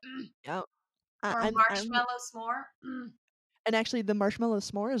chocolate. Yep. Or I'm marshmallow s'more. and actually the marshmallow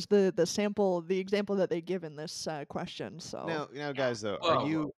s'more is the example that they give in this question. So Now, Yeah. guys, though,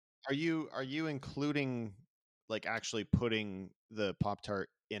 Whoa. are you including like actually putting the Pop Tart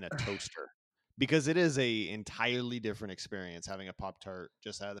in a toaster? Because it is a entirely different experience having a Pop Tart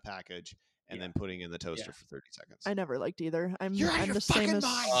just out of the package and Yeah. then putting it in the toaster Yeah. for 30 seconds. I never liked either. I'm You're out of I'm your the same fucking as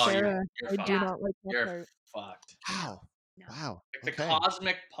mind. Oh, Sarah. you're I fucked. do not like You're Pop-Tart. fucked. Wow. No. Wow. Like the Okay.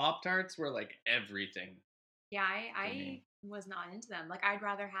 cosmic Pop Tarts were like everything. Yeah, For I me. was not into them. Like I'd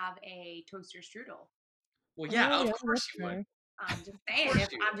rather have a toaster strudel. Well, yeah, Oh, of yeah, course that's you would. fair. I'm just Of saying.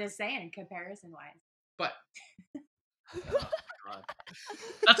 course you I'm would. just saying, comparison wise. But oh, God.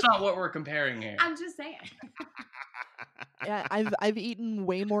 That's not what we're comparing here. I'm just saying. Yeah, I've eaten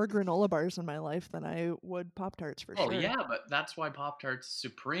way more granola bars in my life than I would Pop-Tarts for Oh sure. yeah, but that's why Pop Tarts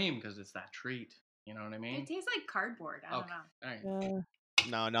supreme because it's that treat. You know what I mean? It tastes like cardboard. I don't Okay. know. All right. Yeah.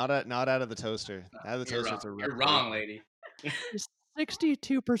 No, not out of the toaster. Out of the You're toaster, wrong. it's a You're real wrong, lady.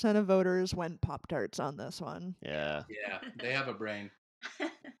 62% of voters went Pop-Tarts on this one. Yeah. Yeah, they have a brain.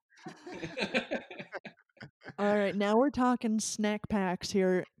 All right, now we're talking snack packs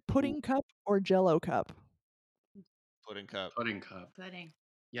here. Pudding cup or Jello cup? Pudding cup. Pudding cup. Pudding.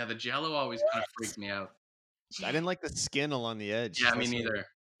 Yeah, the Jello always kind of freaked me out. I didn't like the skin along the edge. Yeah, me That's what- neither.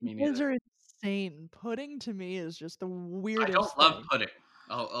 Me You guys neither. are insane. Pudding to me is just the I weirdest don't love thing. pudding.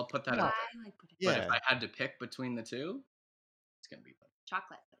 I'll put that No. out I there. like pudding. But if Yeah. I had to pick between the two, it's gonna be pudding.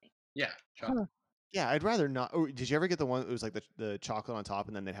 Chocolate pudding. Yeah, chocolate. Huh. Yeah, I'd rather not. Oh, did you ever get the one? It was like the chocolate on top,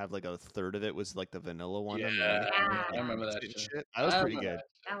 and then they'd have like a third of it was like the vanilla one. Yeah, underneath, Yeah. I remember that and shit. shit. That was I pretty remember good.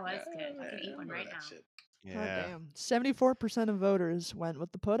 That was shit. good. I could eat I one remember right that now. shit. God Yeah. damn. 74% of voters went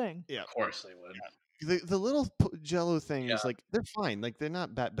with the pudding. Yeah. Of course they would. The little Jello things, Yeah. like they're fine, like they're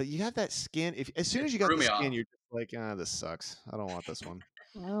not bad, but you have that skin. If as soon as you got threw the me skin, off. you're just like, this sucks. I don't want this one.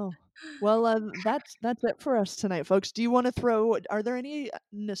 Wow. Well, that's it for us tonight, folks. Do you want to throw? Are there any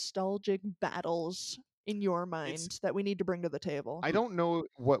nostalgic battles in your mind that we need to bring to the table? I don't know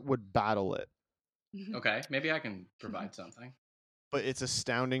what would battle it, Okay, maybe I can provide something. but it's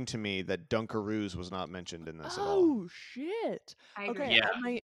astounding to me that Dunkaroos was not mentioned in this at all. Oh shit! I agree. Okay,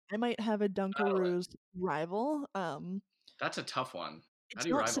 Yeah. I might have a Dunkaroos rival. That's a tough one. How It's do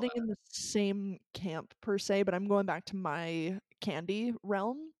you not rival sitting that? in the same camp per se, but I'm going back to my candy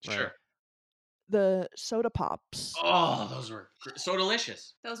realm. Right. Sure. The soda pops. Oh, those were so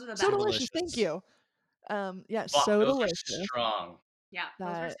delicious. Those were the best. So delicious. Thank delicious. you. Yeah, Fuck, so those delicious. are strong. Yeah, those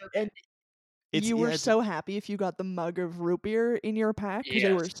were That so good. and It's you were it's- so happy if you got the mug of root beer in your pack because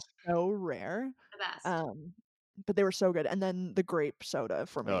they were Yes. so rare. The best. But they were so good. And then the grape soda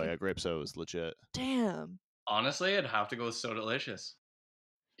for me. Oh yeah, grape soda is legit. Damn. Honestly, I'd have to go with so delicious.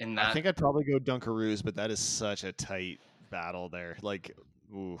 In I that, think I'd probably go Dunkaroos, but that is such a tight battle there. Like,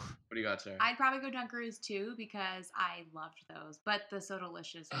 ooh. what do you got, Sarah? I'd probably go Dunkaroos too because I loved those. But the So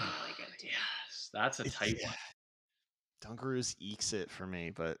Delicious are really good too. Yes, that's a tight one. Dunkaroos ekes it for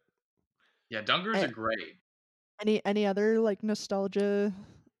me, but Yeah, Dunkers Eh, are great. Any other like nostalgia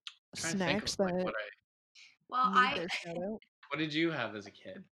Trying to think snacks of like that Well, need their shout out? what did you have as a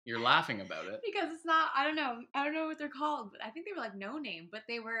kid? You're laughing about it. because it's not. I don't know what they're called, but I think they were like no name. But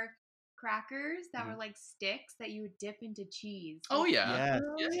they were crackers that were like sticks that you would dip into cheese. Oh yeah. yeah.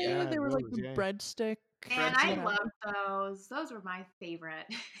 Oh, Yes, yeah, yeah, they were like those, the yeah. breadstick. And Bread I stick. loved those. Those were my favorite.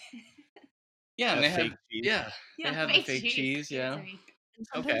 Yeah, and That they fake had cheese. they had the fake cheese, Give it yeah. to me. And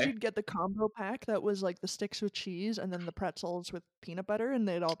sometimes Okay. you'd get the combo pack that was like the sticks with cheese and then the pretzels with peanut butter, and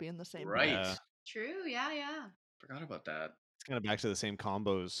they'd all be in the same Right. box. Yeah. True. Yeah. Forgot about that. It's kind of back to the same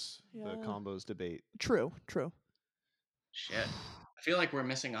combos, Yeah. the combos debate. True. Shit. I feel like we're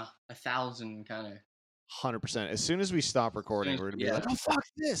missing a 1,000 kind of. 100%. As soon as we stop recording, as- we're gonna be yeah. like, "Oh fuck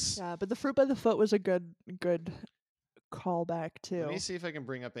this!" Yeah, but the fruit by the foot was a good callback too. Let me see if I can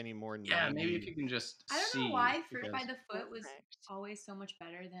bring up any more. Yeah, maybe if 90s. you can just I don't see. know why Fruit by because- the Foot was Thanks. always so much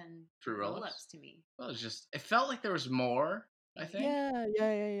better than Fruit roll Roll-Ups? ups to me. Well, it's just it felt like there was more, I think.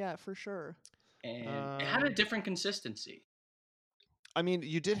 Yeah, for sure. And it had a different consistency. I mean,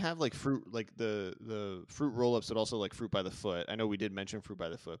 you did have like fruit, like the fruit roll-ups, but also like fruit by the foot. I know we did mention fruit by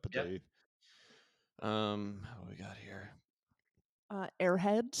the foot, but Yep. they, what do we got here?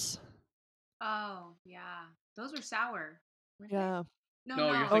 Airheads. Oh yeah, those were sour. weren't they? Yeah. No,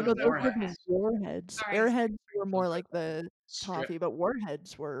 No, you're Oh thinking no, those were Warheads. the Warheads. Sorry. Airheads were Those more are like the Strip, toffee, but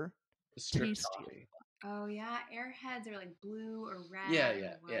Warheads were the strip tasty. toffee. Oh yeah, Airheads are like blue or red. Yeah, and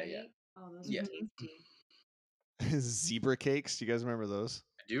yeah, white. yeah. Oh, those Yeah. are tasty. Zebra cakes. Do you guys remember those?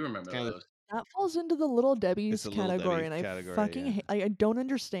 I do remember Kinda- those. That falls into the Little Debbie's It's a Little category, Debbie and category, I fucking yeah. I don't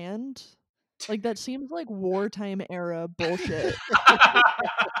understand. Like that seems like wartime era bullshit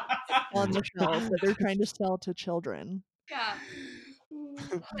on the shelf that they're trying to sell to children. Yeah,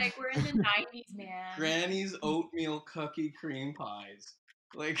 like we're in the 90s, man. Granny's oatmeal cookie cream pies.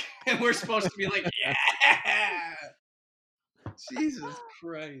 Like, and we're supposed to be like, yeah. Jesus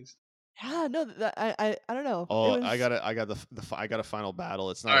Christ. Yeah, no, that I don't know. Oh, It was, I got a final battle.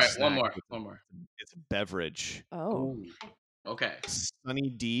 It's not All a right, snack, one more. It's a beverage. Oh, Ooh. Okay. Sunny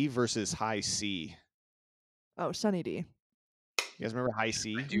D versus High C. Sunny D. You guys remember High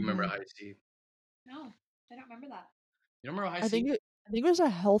C? Do you remember Mhm. High C? No, I don't remember that. You don't remember High I C? think it was a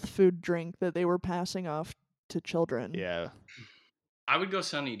health food drink that they were passing off to children. Yeah, I would go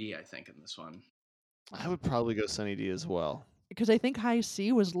Sunny D, I think, in this one. I would probably go Sunny D as well. Because I think High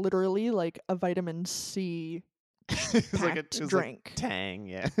C was literally like a vitamin C It's like packed it was drink. like Tang,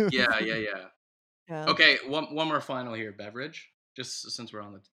 yeah. Yeah. Yeah. Okay, one more final here. Beverage, just since we're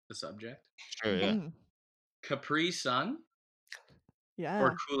on the subject. Sure, yeah. Mhm. Capri Sun Yeah.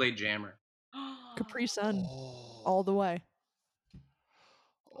 or Kool-Aid Jammer? Capri Sun Oh, all the way.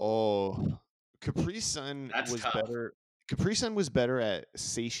 Capri Sun That's was tough. better. Capri Sun was better at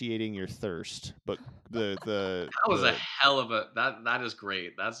satiating your thirst, but the That was a the hell of a that is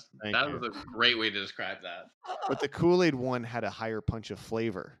great. That Thank was you. a great way to describe that. but the Kool-Aid one had a higher punch of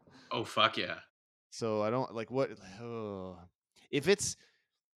flavor. Oh fuck yeah. So I don't like what if it's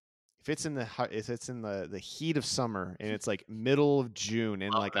in the heat of summer and it's like middle of June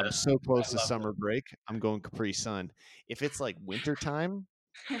and Love like I'm this. so close to love summer break, I'm going Capri Sun. If it's like winter time,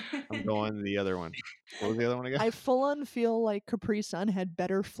 I'm going the other one. What was the other one again? I full on feel like Capri Sun had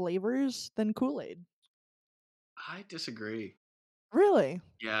better flavors than Kool-Aid. I disagree. Really?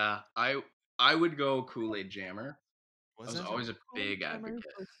 Yeah, I would go Kool-Aid Jammer. I was it? always a Kool-Aid big Jammer advocate.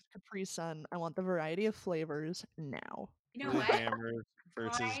 versus Capri Sun. I want the variety of flavors now. You know Kool-Aid what? Jammer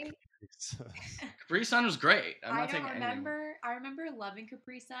versus I- Capri Sun. Capri Sun was great. I'm I not don't taking anything. remember. I remember loving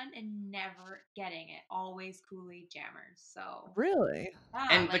Capri Sun and never getting it. Always Kool-Aid Jammers. So Really? yeah,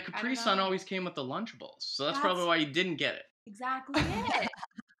 And like, the I Capri don't Sun know. always came with the Lunchables, so that's That's- probably why you didn't get it. Exactly it.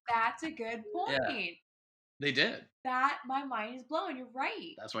 That's a good point. Yeah. They did. That my mind is blown. You're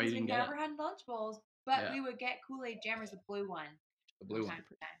right. That's why you 'Cause didn't we get never had Lunchables, but Yeah. we would get Kool-Aid Jammers, the blue one. The blue one. Time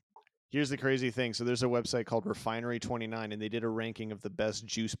to time. Here's the crazy thing. So there's a website called Refinery 29, and they did a ranking of the best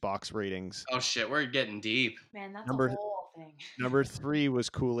juice box ratings. Oh shit, we're getting deep. Man, that's Number- a whole thing. Number 3 was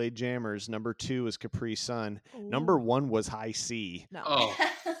Kool-Aid Jammers. Number 2 was Capri Sun. Number Ooh. 1 was High C. No. Oh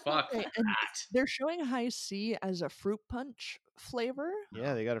fuck Okay, and that. they're showing High C as a fruit punch flavor.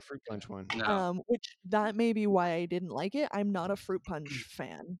 Yeah, they got a fruit punch one. No, Which that may be why I didn't like it. I'm not a fruit punch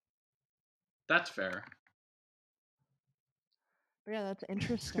fan. that's fair. But yeah, that's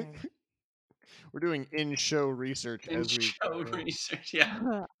interesting. We're doing in-show research In as we show go. research,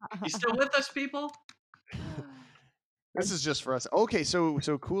 yeah. You still with us, people? This is just for us. Okay, so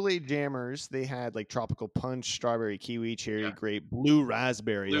Kool-Aid Jammers, they had like tropical punch, strawberry, kiwi, cherry, Yeah. grape, blue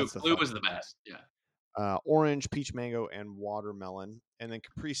raspberry. Blue, That's the blue fun was the one. best. Yeah. Orange, peach mango, and watermelon. And then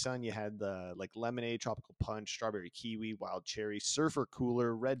Capri Sun, you had the like lemonade, tropical punch, strawberry, kiwi, wild cherry, surfer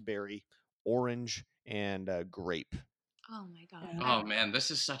cooler, red berry, orange, and grape. Oh my god. Yeah. Oh man,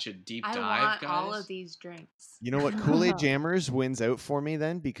 this is such a deep I dive, want guys. all of these drinks. You know what? Kool-Aid Jammers wins out for me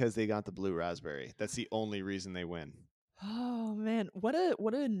then because they got the blue raspberry. That's the only reason they win. Oh man, what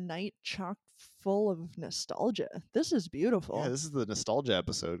a night chock full of nostalgia. This is beautiful. Yeah, this is the nostalgia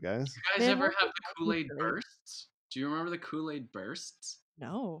episode, guys. You guys Man, ever what have the the fuck is Kool-Aid this? bursts? Do you remember the Kool-Aid bursts?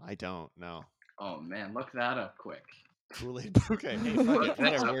 No. I don't know. Oh man, look that up quick. Kool-Aid. Okay, hey, fuck Look it. that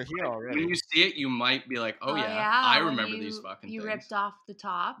Whatever, up we're here quick. already. When you see it, you might be like, "Oh yeah, I when remember these fucking You things." ripped off the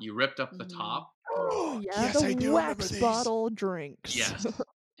top. You ripped up the Mhm. top. Oh yeah, yes, the I do remember wax these. bottle drinks. Yes.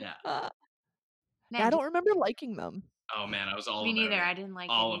 Yeah. Man, I don't remember liking them. Oh man, I was all me about neither. it. I didn't like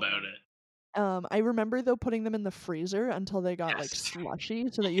all anything. about it. I remember though putting them in the freezer until they got like Yes. slushy,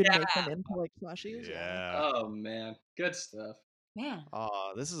 so that you'd make them Yeah. into like slushies. Yeah. Oh man, good stuff. Man,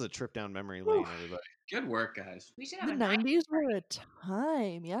 This is a trip down memory lane, everybody. Good work, guys. we should have The a 90s 90s were a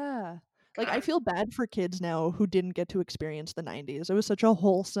time, yeah. Like, I God. feel bad for kids now who didn't get to experience the 90s. It was such a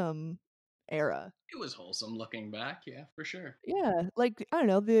wholesome era. It was wholesome looking back, yeah, for sure. Yeah, like, I don't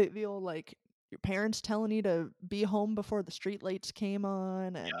know, the old, like, your parents telling you to be home before the street lights came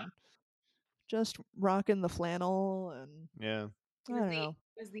on and just rocking the flannel and Yeah. I don't know.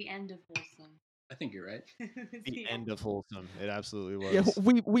 It was the end of wholesome. I think you're right. It was The end of wholesome. It absolutely was.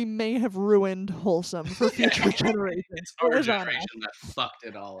 Yeah, we may have ruined wholesome for future generations. It's It our was on us. generation that fucked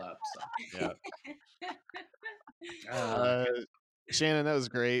it all up. So. Yeah. Shannon, that was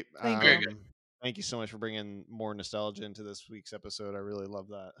great. Thank you. Thank you so much for bringing more nostalgia into this week's episode. I really love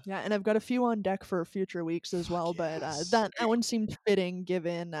that. Yeah, and I've got a few on deck for future weeks as well, but yes. that one seemed fitting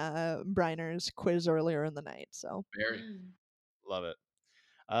given Briner's quiz earlier in the night. So Very. Love it.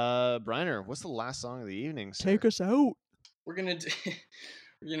 Briner, what's the last song of the evening, sir? take us out. We're gonna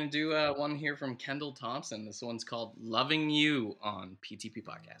do one here from Kendall Thompson. This one's called "Loving You" on PTP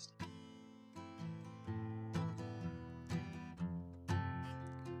Podcast.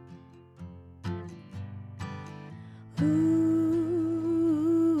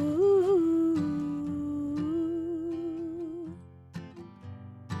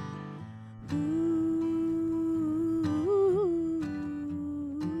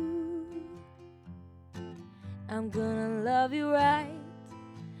 I'm gonna love you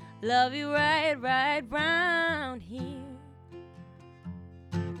right round here.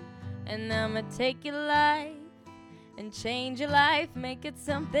 And I'ma take your life and change your life, make it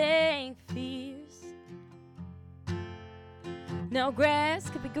something fierce. No grass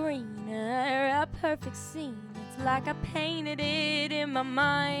could be greener, a perfect scene. It's like I painted it in my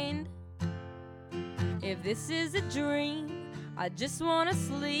mind. If this is a dream, I just wanna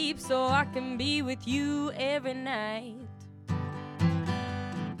sleep so I can be with you every night.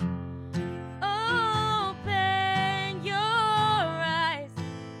 Open your eyes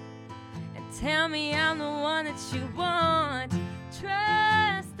and tell me I'm the one that you want.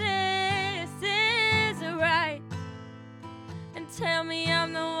 Trust this is right, and tell me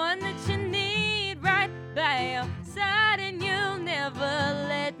I'm the one that you need right by your side, and you'll never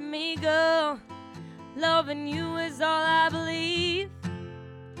let me go. Loving you is all I believe,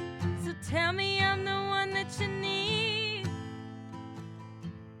 so tell me I'm the one that you need.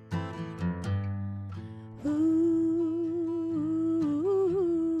 Ooh.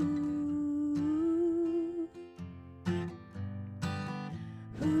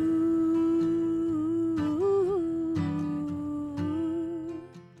 Ooh.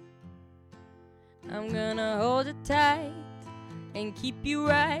 I'm gonna hold you tight and keep you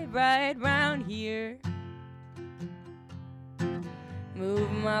right round here.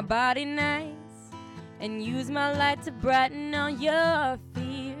 Move my body nice and use my light to brighten all your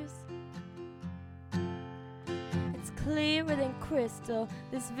fears. It's clearer than crystal,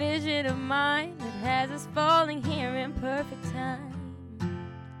 this vision of mine that has us falling here in perfect time.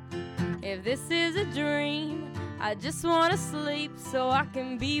 If this is a dream, I just wanna sleep so I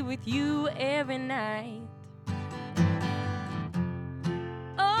can be with you every night.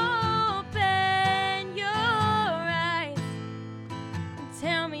 Open your eyes and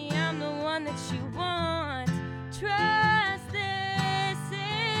tell me I'm the one that you want. Trust this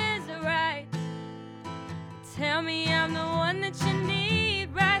is right. Tell me I'm the one that you need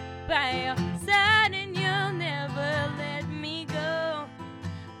right by your side, and you'll never let me go.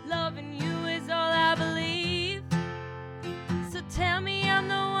 Loving you is all I believe, so tell me I'm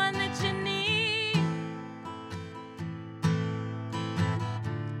the one that you need.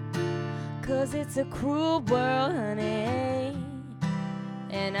 'Cause it's a cruel world, honey,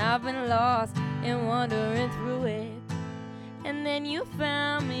 and I've been lost and wandering through it. And then you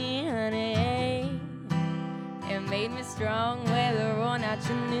found me, honey, and made me strong whether or not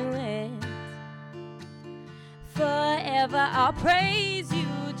you knew it. Forever I'll praise you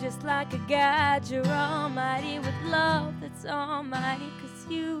just like a God. You're almighty with love that's almighty, 'cause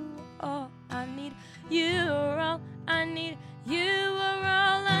you are all I need. You're all I need. You are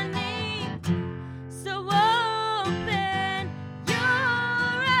all I need. So open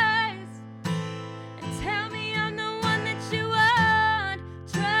your eyes and tell me I'm the one that you want.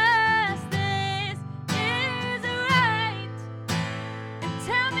 Trust this is right, and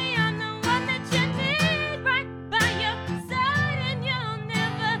tell me I'm the one that you need right by your side, and you'll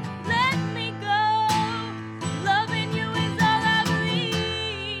never let me go. Loving you is all I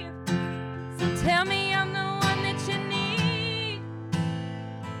believe, so tell me I'm the one that you need.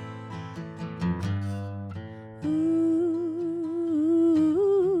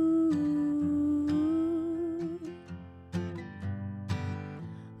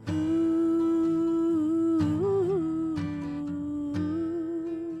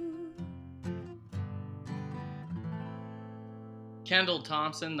 Kendall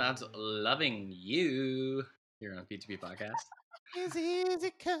Thompson, that's Loving You here on P2P Podcast. Is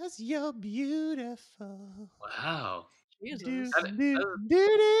it 'cause you're beautiful? Wow. Jesus. That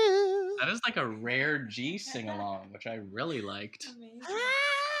Do. is like a rare G sing along, which I really liked. Amazing.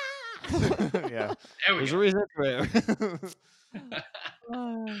 Yeah, There we there's a go. reason for it.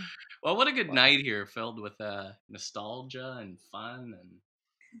 Ah. Well, what a good night here, filled with nostalgia and fun and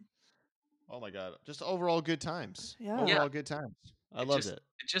Oh my god, just overall good times. Yeah. Overall good times. I loved it.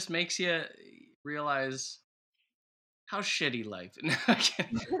 It just makes you realize how shitty life. No, I'm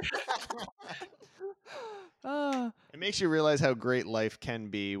kidding. Ah, It makes you realize how great life can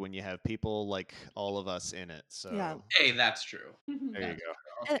be when you have people like all of us in it. So Yeah. Hey, that's true. there you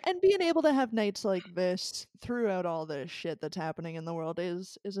go. and being able to have nights like this throughout all the shit that's happening in the world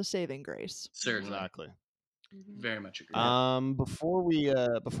is a saving grace. Certainly. Exactly. Very much agree. Before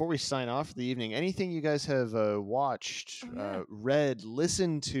we sign off for the evening, anything you guys have watched, Oh, yeah. read,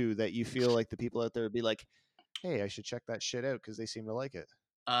 listened to that you feel like the people out there would be like, hey, I should check that shit out because they seem to like it.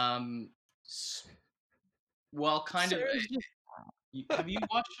 Well, kind of. Sarah's just- Have you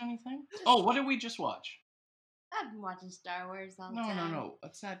watched anything? Oh, what did we just watch? I've been watching Star Wars all the No, time. no.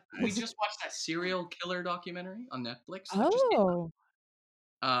 What's that? We just watched that serial killer documentary on Netflix. that just came out.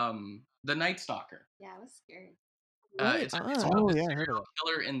 Oh, The Night Stalker. Yeah, it was scary. right It's on. about Oh the yeah, I heard of serial it.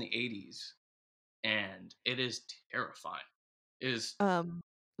 killer in the 80s, and it is terrifying. It is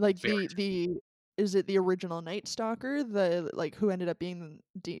Like very the is it the original Night Stalker, the like who ended up being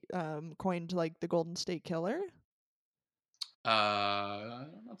coined like the Golden State Killer? I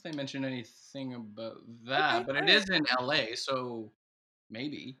don't know if they mentioned anything about that, Okay, but it alright. is in LA, so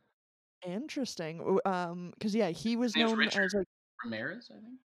maybe. Interesting. Because yeah, he was His name's known Richard as like Ramirez, I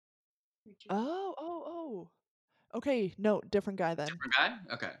think. Richard. oh. Okay, no, different guy then. Different guy?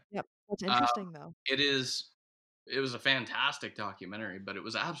 Okay. Yep, that's Um, interesting though. It was a fantastic documentary, but it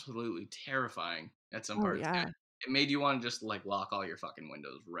was absolutely terrifying at some Oh parts. yeah, It made you want to just like lock all your fucking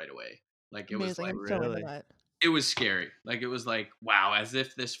windows right away. Like it was amazing. like I'm so into Really? that. it was scary. Like it was like wow, as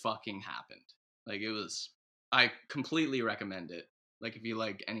if this fucking happened. Like it was. I completely recommend it. Like if you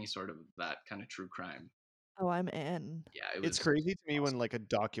like any sort of that kind of true crime. Oh, I'm in. Yeah, it was. It's crazy to me when awesome. like a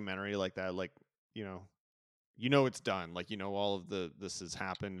documentary like that, like you know it's done, like all of this has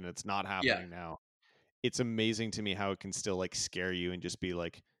happened and it's not happening now. It's amazing to me how it can still like scare you and just be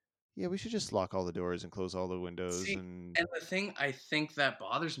like, yeah, we should just lock all the doors and close all the windows See, and And the thing I think that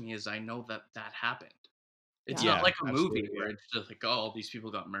bothers me is I know that happened. It's Yeah. not like a absolutely, movie where it's just like, oh, all these people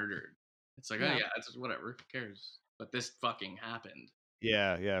got murdered. It's like, oh Yeah. yeah, it's just whatever, who cares? But this fucking happened.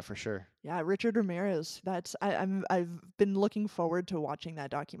 yeah, for sure. Yeah, Richard Ramirez. I've been looking forward to watching that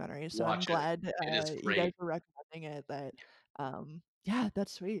documentary, so I'm Watch it. glad It is you guys great. are recommending it. That yeah,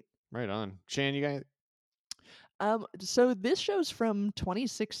 that's sweet. Right on. Shan, you guys. So this show's from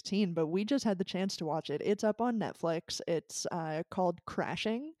 2016, but we just had the chance to watch it. It's up on Netflix. It's called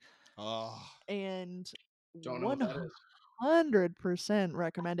Crashing, Oh, and Don't know what that is. 100%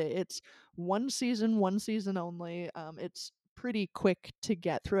 recommend it. It's one season only. It's pretty quick to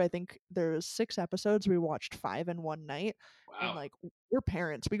get through. I think there's 6 episodes. We watched 5 in one night, and Wow. like we're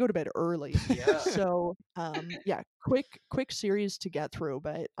parents, we go to bed early. Yeah. So yeah, quick series to get through,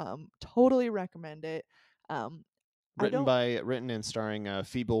 but totally recommend it. I don't written and starring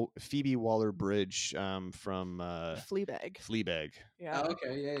Phoebe Waller-Bridge from Fleabag. Fleabag. Yeah. Oh,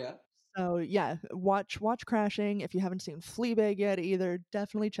 okay. Yeah. So yeah, watch Crashing. If you haven't seen Fleabag yet either,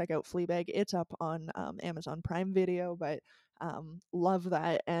 definitely check out Fleabag. It's up on Amazon Prime Video, but love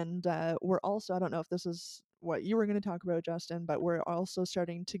that. And we're also, I don't know if this is what you were going to talk about, Justin, but we're also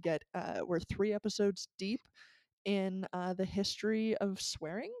starting to get we're 3 episodes deep in the history of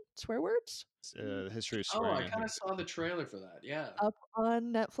swear words The history of Oh, swearing. I I kind think. of saw the trailer for that. Yeah. up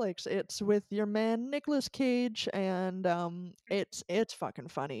on Netflix. It's with your man Nicolas Cage, and it's fucking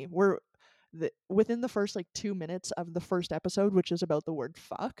funny. Within the first like 2 minutes of the first episode, which is about the word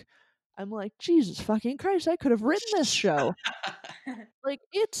fuck. I'm like, Jesus fucking Christ, I could have written this show. Like,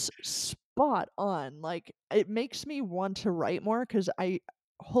 it's spot on. Like, it makes me want to write more because I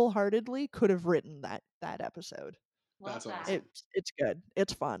wholeheartedly could have written that episode. Love That's that. awesome. It's good.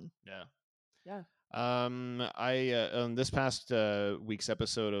 It's fun. Yeah. Yeah. I on this past week's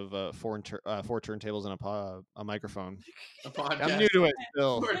episode of four turntables and a microphone. A podcast. I'm new to it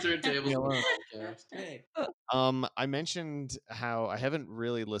still. Four turntables. Me alone. Podcast. Hey. I mentioned how I haven't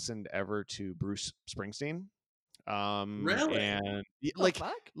really listened ever to Bruce Springsteen. Really? And The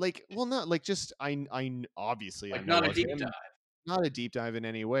fuck? well, not like just I obviously Like I know not a of deep him. dive. Not a deep dive in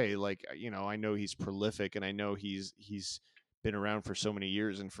any way. Like I know he's prolific and I know he's been around for so many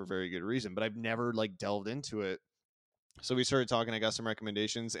years and for very good reason. But I've never like delved into it. So we started talking. I got some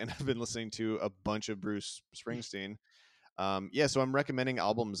recommendations, and I've been listening to a bunch of Bruce Springsteen. Yeah, so I'm recommending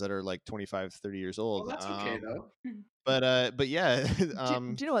albums that are like 25, 30 years Well, old. that's okay though. But yeah,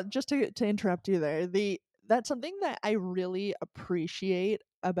 Do you know what? Just to interrupt you there, that's something that I really appreciate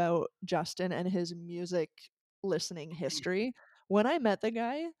about Justin and his music listening history. When I met the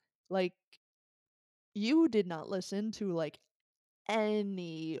guy, like, you did not listen to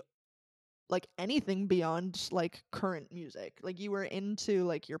any anything beyond like current music. Like, you were into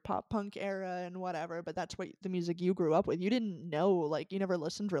like your pop punk era and whatever, but that's what the music you grew up with. You didn't know, like, you never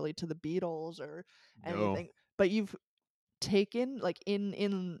listened really to the Beatles or no. anything, but you've taken, like,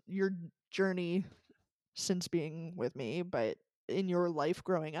 in your journey since being with me, but in your life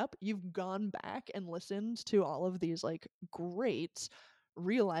growing up, you've gone back and listened to all of these like greats,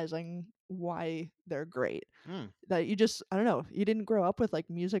 realizing why they're great. Hmm. That you just, I don't know, you didn't grow up with like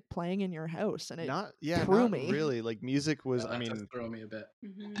music playing in your house, and it threw Not me. really. Like, music was, Yeah, I that does mean, throw me a bit.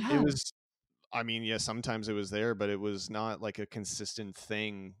 Yeah. it was, I mean, yeah, sometimes it was there, but it was not like a consistent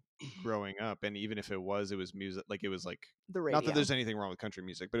thing growing up. And even if it was music, like, it was like, The not radio. that there's anything wrong with country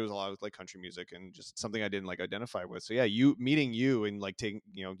music, but it was a lot of like country music and just something I didn't like identify with. So yeah, meeting you and like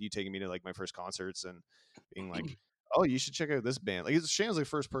you taking me to like my first concerts and being like, oh, you should check out this band. Like, Shane was the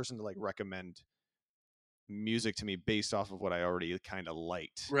first person to like recommend music to me based off of what I already kind of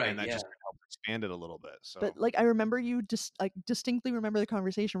liked, Right, and that yeah. just helped expand it a little bit. So, But like, I remember you just like distinctly remember the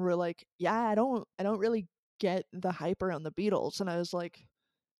conversation where we're like, yeah, I don't really get the hype around the Beatles, and I was like,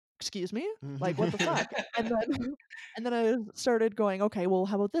 excuse me, like, what the fuck? And then and then I started going, okay, well,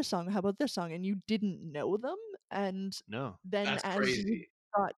 how about this song, how about this song, and you didn't know them, and no, then That's as you crazy.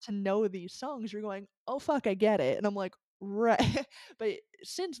 got to know these songs, you're going, oh fuck, I get it. And I'm like, right. But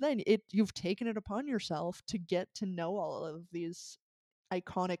since then, you've taken it upon yourself to get to know all of these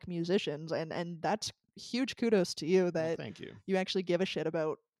iconic musicians, and that's huge kudos to you well, that thank you. you actually give a shit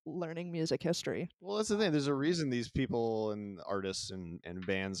about learning music history. Well, that's the thing. There's a reason these people and artists and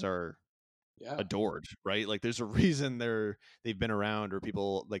bands are Yeah. adored, right? Like, there's a reason they've been around, or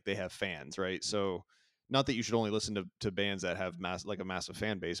people like they have fans, right? So, not that you should only listen to bands that have a massive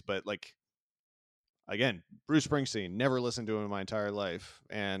fan base, but like, again, Bruce Springsteen, never listened to him in my entire life,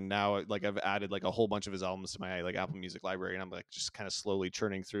 and now like I've added like a whole bunch of his albums to my like Apple Music library, and I'm like just kind of slowly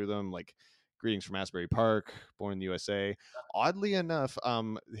churning through them, like Greetings from Asbury Park, Born in the USA. Oddly enough,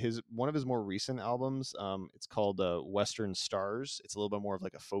 his one of his more recent albums, it's called Western Stars. It's a little bit more of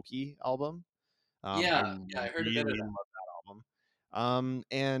like a folky album. Yeah, I heard a bit of really that. love that album.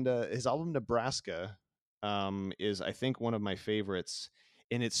 And his album Nebraska is, I think, one of my favorites,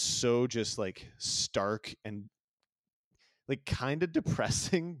 and it's so just like stark and like kind of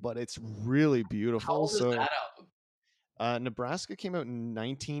depressing, but it's really How beautiful. old is So that album? Nebraska came out in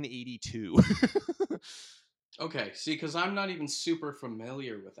 1982. Okay, see, because I'm not even super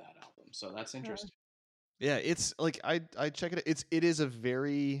familiar with that album, so that's interesting. Yeah, it's like I check it. It is a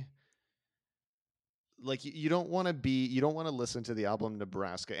very, like, you don't want to listen to the album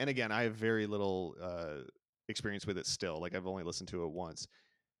Nebraska. And again, I have very little experience with it still. Like, I've only listened to it once.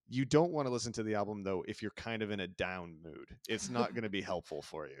 You don't want to listen to the album though if you're kind of in a down mood. It's not going to be helpful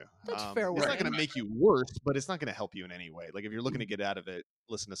for you. That's fair It's not warning. going to make you worse, but it's not going to help you in any way. Like, if you're looking to get out of it,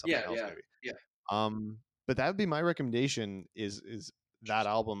 listen to something else maybe. Yeah. But that would be my recommendation, is that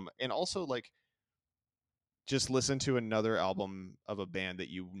album. And also, like, just listen to another album of a band that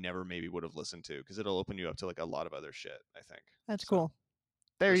you never maybe would have listened to, because it'll open you up to like a lot of other shit, I think. That's So, cool.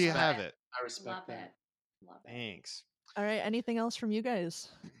 there you Respect. have it. I respect Love that. it. Love it. Thanks. All right, anything else from you guys?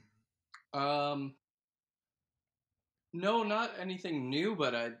 No, not anything new,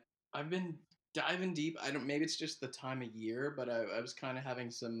 but I've been diving deep. I don't. Maybe it's just the time of year, but I was kind of having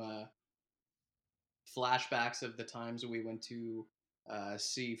some flashbacks of the times we went to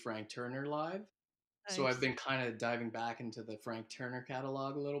see Frank Turner live. So Nice. I've been kind of diving back into the Frank Turner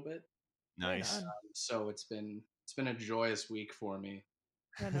catalog a little bit. Right Nice. on. So it's been a joyous week for me.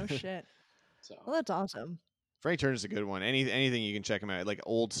 Yeah, no shit. So Well, that's awesome. Frank Turner's a good one. Anything you can check him out, like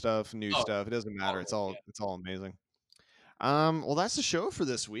old stuff, new Oh, stuff. It doesn't matter. It's all yeah. amazing. Well, that's the show for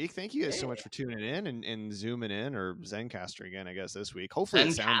this week. Thank you guys so much for tuning in and zooming in, or Zencaster again, I guess, this week. Hopefully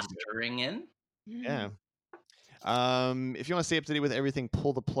it sounds good. Zencaster-ing in. Yeah. If you want to stay up to date with everything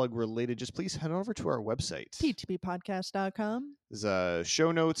Pull the Plug related, just please head over to our website. ptppodcast.com. There's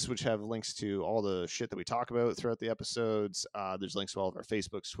show notes, which have links to all the shit that we talk about throughout the episodes. There's links to all of our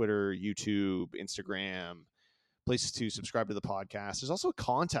Facebooks, Twitter, YouTube, Instagram, places to subscribe to the podcast. There's also a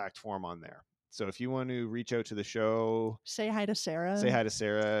contact form on there. So if you want to reach out to the show, Say hi to Sarah. say hi to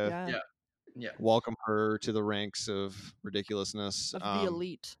Sarah. Yeah. Yeah. welcome her to the ranks of ridiculousness. Of the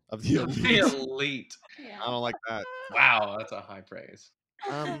elite. Of the The elite. elite. I don't like that. Wow, that's a high praise.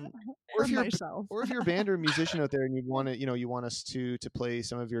 Or if From you're myself. or if you're a band or a musician out there and you want to, you want us to play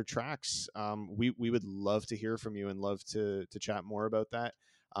some of your tracks, we would love to hear from you and love to chat more about that.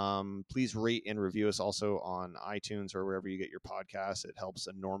 Please rate and review us also on iTunes or wherever you get your podcasts. It helps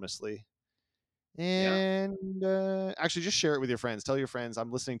enormously. And actually, just share it with your friends. Tell your friends, I'm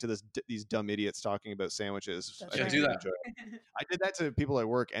listening to these dumb idiots talking about sandwiches. That's I Yeah, right. think do you'd that. enjoy it. I did that to people at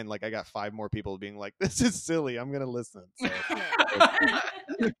work, and like I got 5 more people being like, "This is silly. I'm gonna listen." So,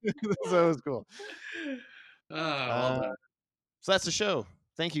 so it was cool. Well done. So that's the show.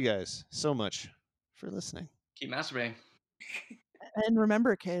 Thank you guys so much for listening. Keep masturbating. And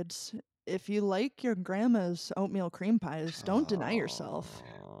remember, kids, if you like your grandma's oatmeal cream pies, don't deny yourself.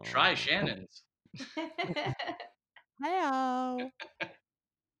 Try Shannon's. Hi.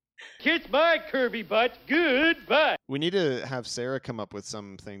 Kiss my curvy butt. Goodbye. We need to have Sarah come up with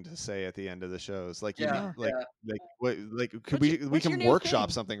something to say at the end of the shows. Like, Yeah, like what? Like, could What's we what's your can new workshop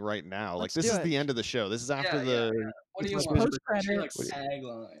thing? something right now? Let's Like, this do is it. the end of the show. This is after the. What do you This want? is What's your, like, post-credits.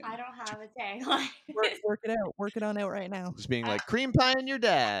 tagline? I don't have a tagline. Work it out. Work it on out right now. Just being like cream pie and your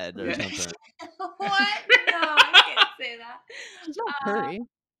dad or Yeah. something. What? No, I can't say that. She's not curry.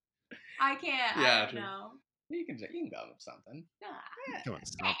 I can't. Yeah, I don't true. know. You can come up with something. Come on,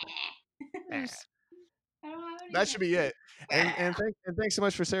 stop it. Just- I don't have any. That should be it. And thanks so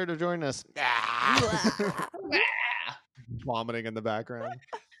much for Sarah to join us. Vomiting in the background.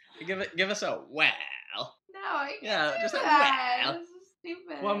 Give us a wow. No, I can't. Yeah, do just a that. wow. This is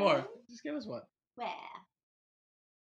stupid. One more. Just give us one. Wow.